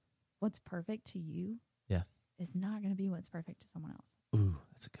is what's perfect to you. Yeah. Is not going to be what's perfect to someone else. Ooh,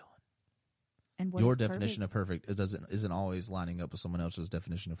 that's a good one. And Your definition of perfect isn't always lining up with someone else's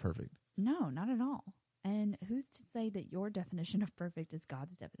definition of perfect. No, not at all. And who's to say that your definition of perfect is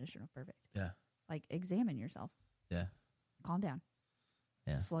God's definition of perfect? Yeah. Like, examine yourself. Yeah. Calm down.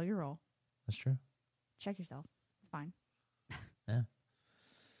 Yeah. Slow your roll. That's true. Check yourself. It's fine. Yeah.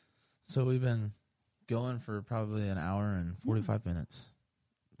 So we've been going for probably an hour and 45 minutes.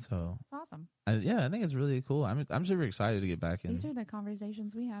 So It's awesome. I think it's really cool. I'm super excited to get back in. These are the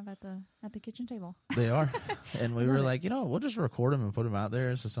conversations we have at the kitchen table. They are. And we Love were it. like, we'll just record them and put them out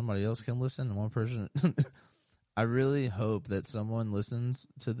there so somebody else can listen. And one person, I really hope that someone listens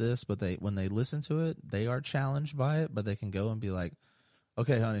to this, but when they listen to it, they are challenged by it, but they can go and be like,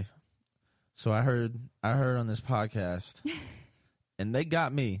 okay, honey, so I heard on this podcast and they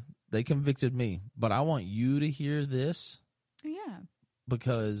got me, they convicted me, but I want you to hear this. Yeah.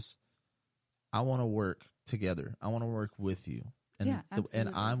 Because I want to work together. I want to work with you. And Yeah, absolutely.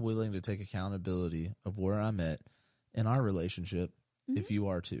 and I'm willing to take accountability of where I'm at in our relationship if you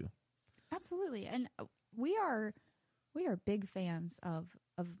are too. Absolutely. And we are big fans of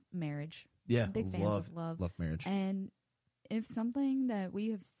marriage. Yeah. Big fans of love. Love marriage. And if something that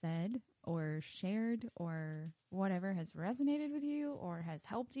we have said or shared or whatever has resonated with you or has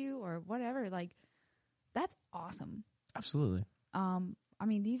helped you or whatever, like, that's awesome. Absolutely. I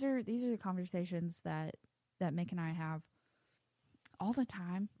mean, these are the conversations that Mick and I have all the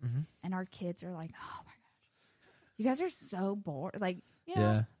time, and our kids are like, "Oh my gosh, you guys are so bored." Like,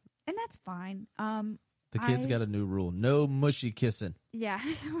 Yeah. and that's fine. The kids got a new rule: no mushy kissing. Yeah,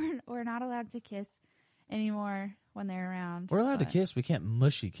 we're not allowed to kiss anymore when they're around. We're allowed to kiss. We can't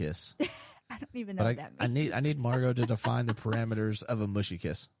mushy kiss. I don't even know But what that means. I need Margot to define the parameters of a mushy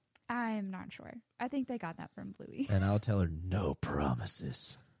kiss. I'm not sure. I think they got that from Bluey. And I'll tell her no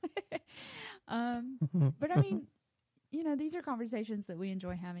promises. But I mean, these are conversations that we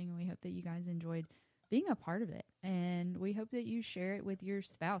enjoy having, and we hope that you guys enjoyed being a part of it. And we hope that you share it with your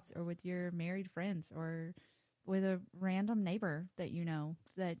spouse or with your married friends or with a random neighbor that you know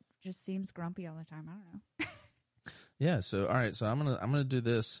that just seems grumpy all the time. I don't know. Yeah. So all right. So I'm gonna do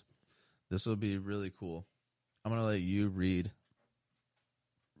this. This will be really cool. I'm gonna let you read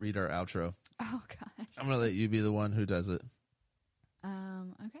our outro. Oh gosh. I'm gonna let you be the one who does it.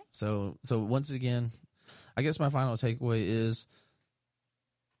 Okay. So once again, I guess my final takeaway is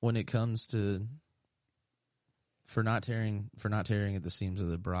when it comes to for not tearing at the seams of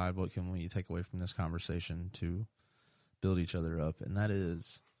the bride, what can we take away from this conversation to build each other up? And that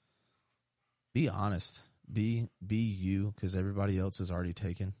is be honest. Be you, because everybody else is already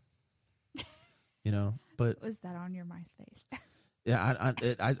taken. But Was that on your MySpace? yeah,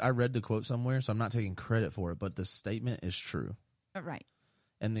 I read the quote somewhere, so I'm not taking credit for it, but the statement is true. Right.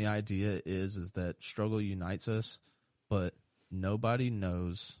 And the idea is that struggle unites us, but nobody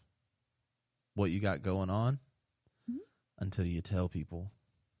knows what you got going on until you tell people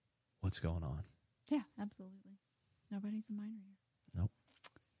what's going on. Yeah, absolutely. Nobody's a mind reader. Nope.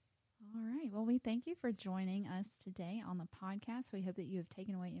 All right. Well, we thank you for joining us today on the podcast. We hope that you have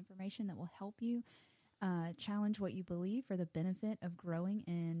taken away information that will help you challenge what you believe for the benefit of growing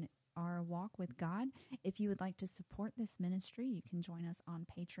in our walk with God. If you would like to support this ministry, you can join us on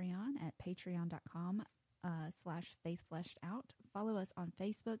Patreon at patreon.com/faithfleshedout. Follow us on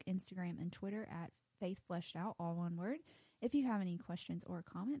Facebook, Instagram, and Twitter at faithfleshedout, all one word. If you have any questions or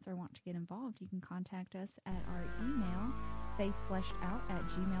comments or want to get involved, you can contact us at our email,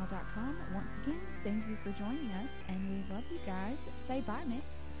 faithfleshedout@gmail.com. Once again, thank you for joining us, and we love you guys. Say bye, Mick.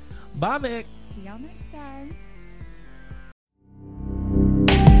 Bye, Mick. See y'all next time.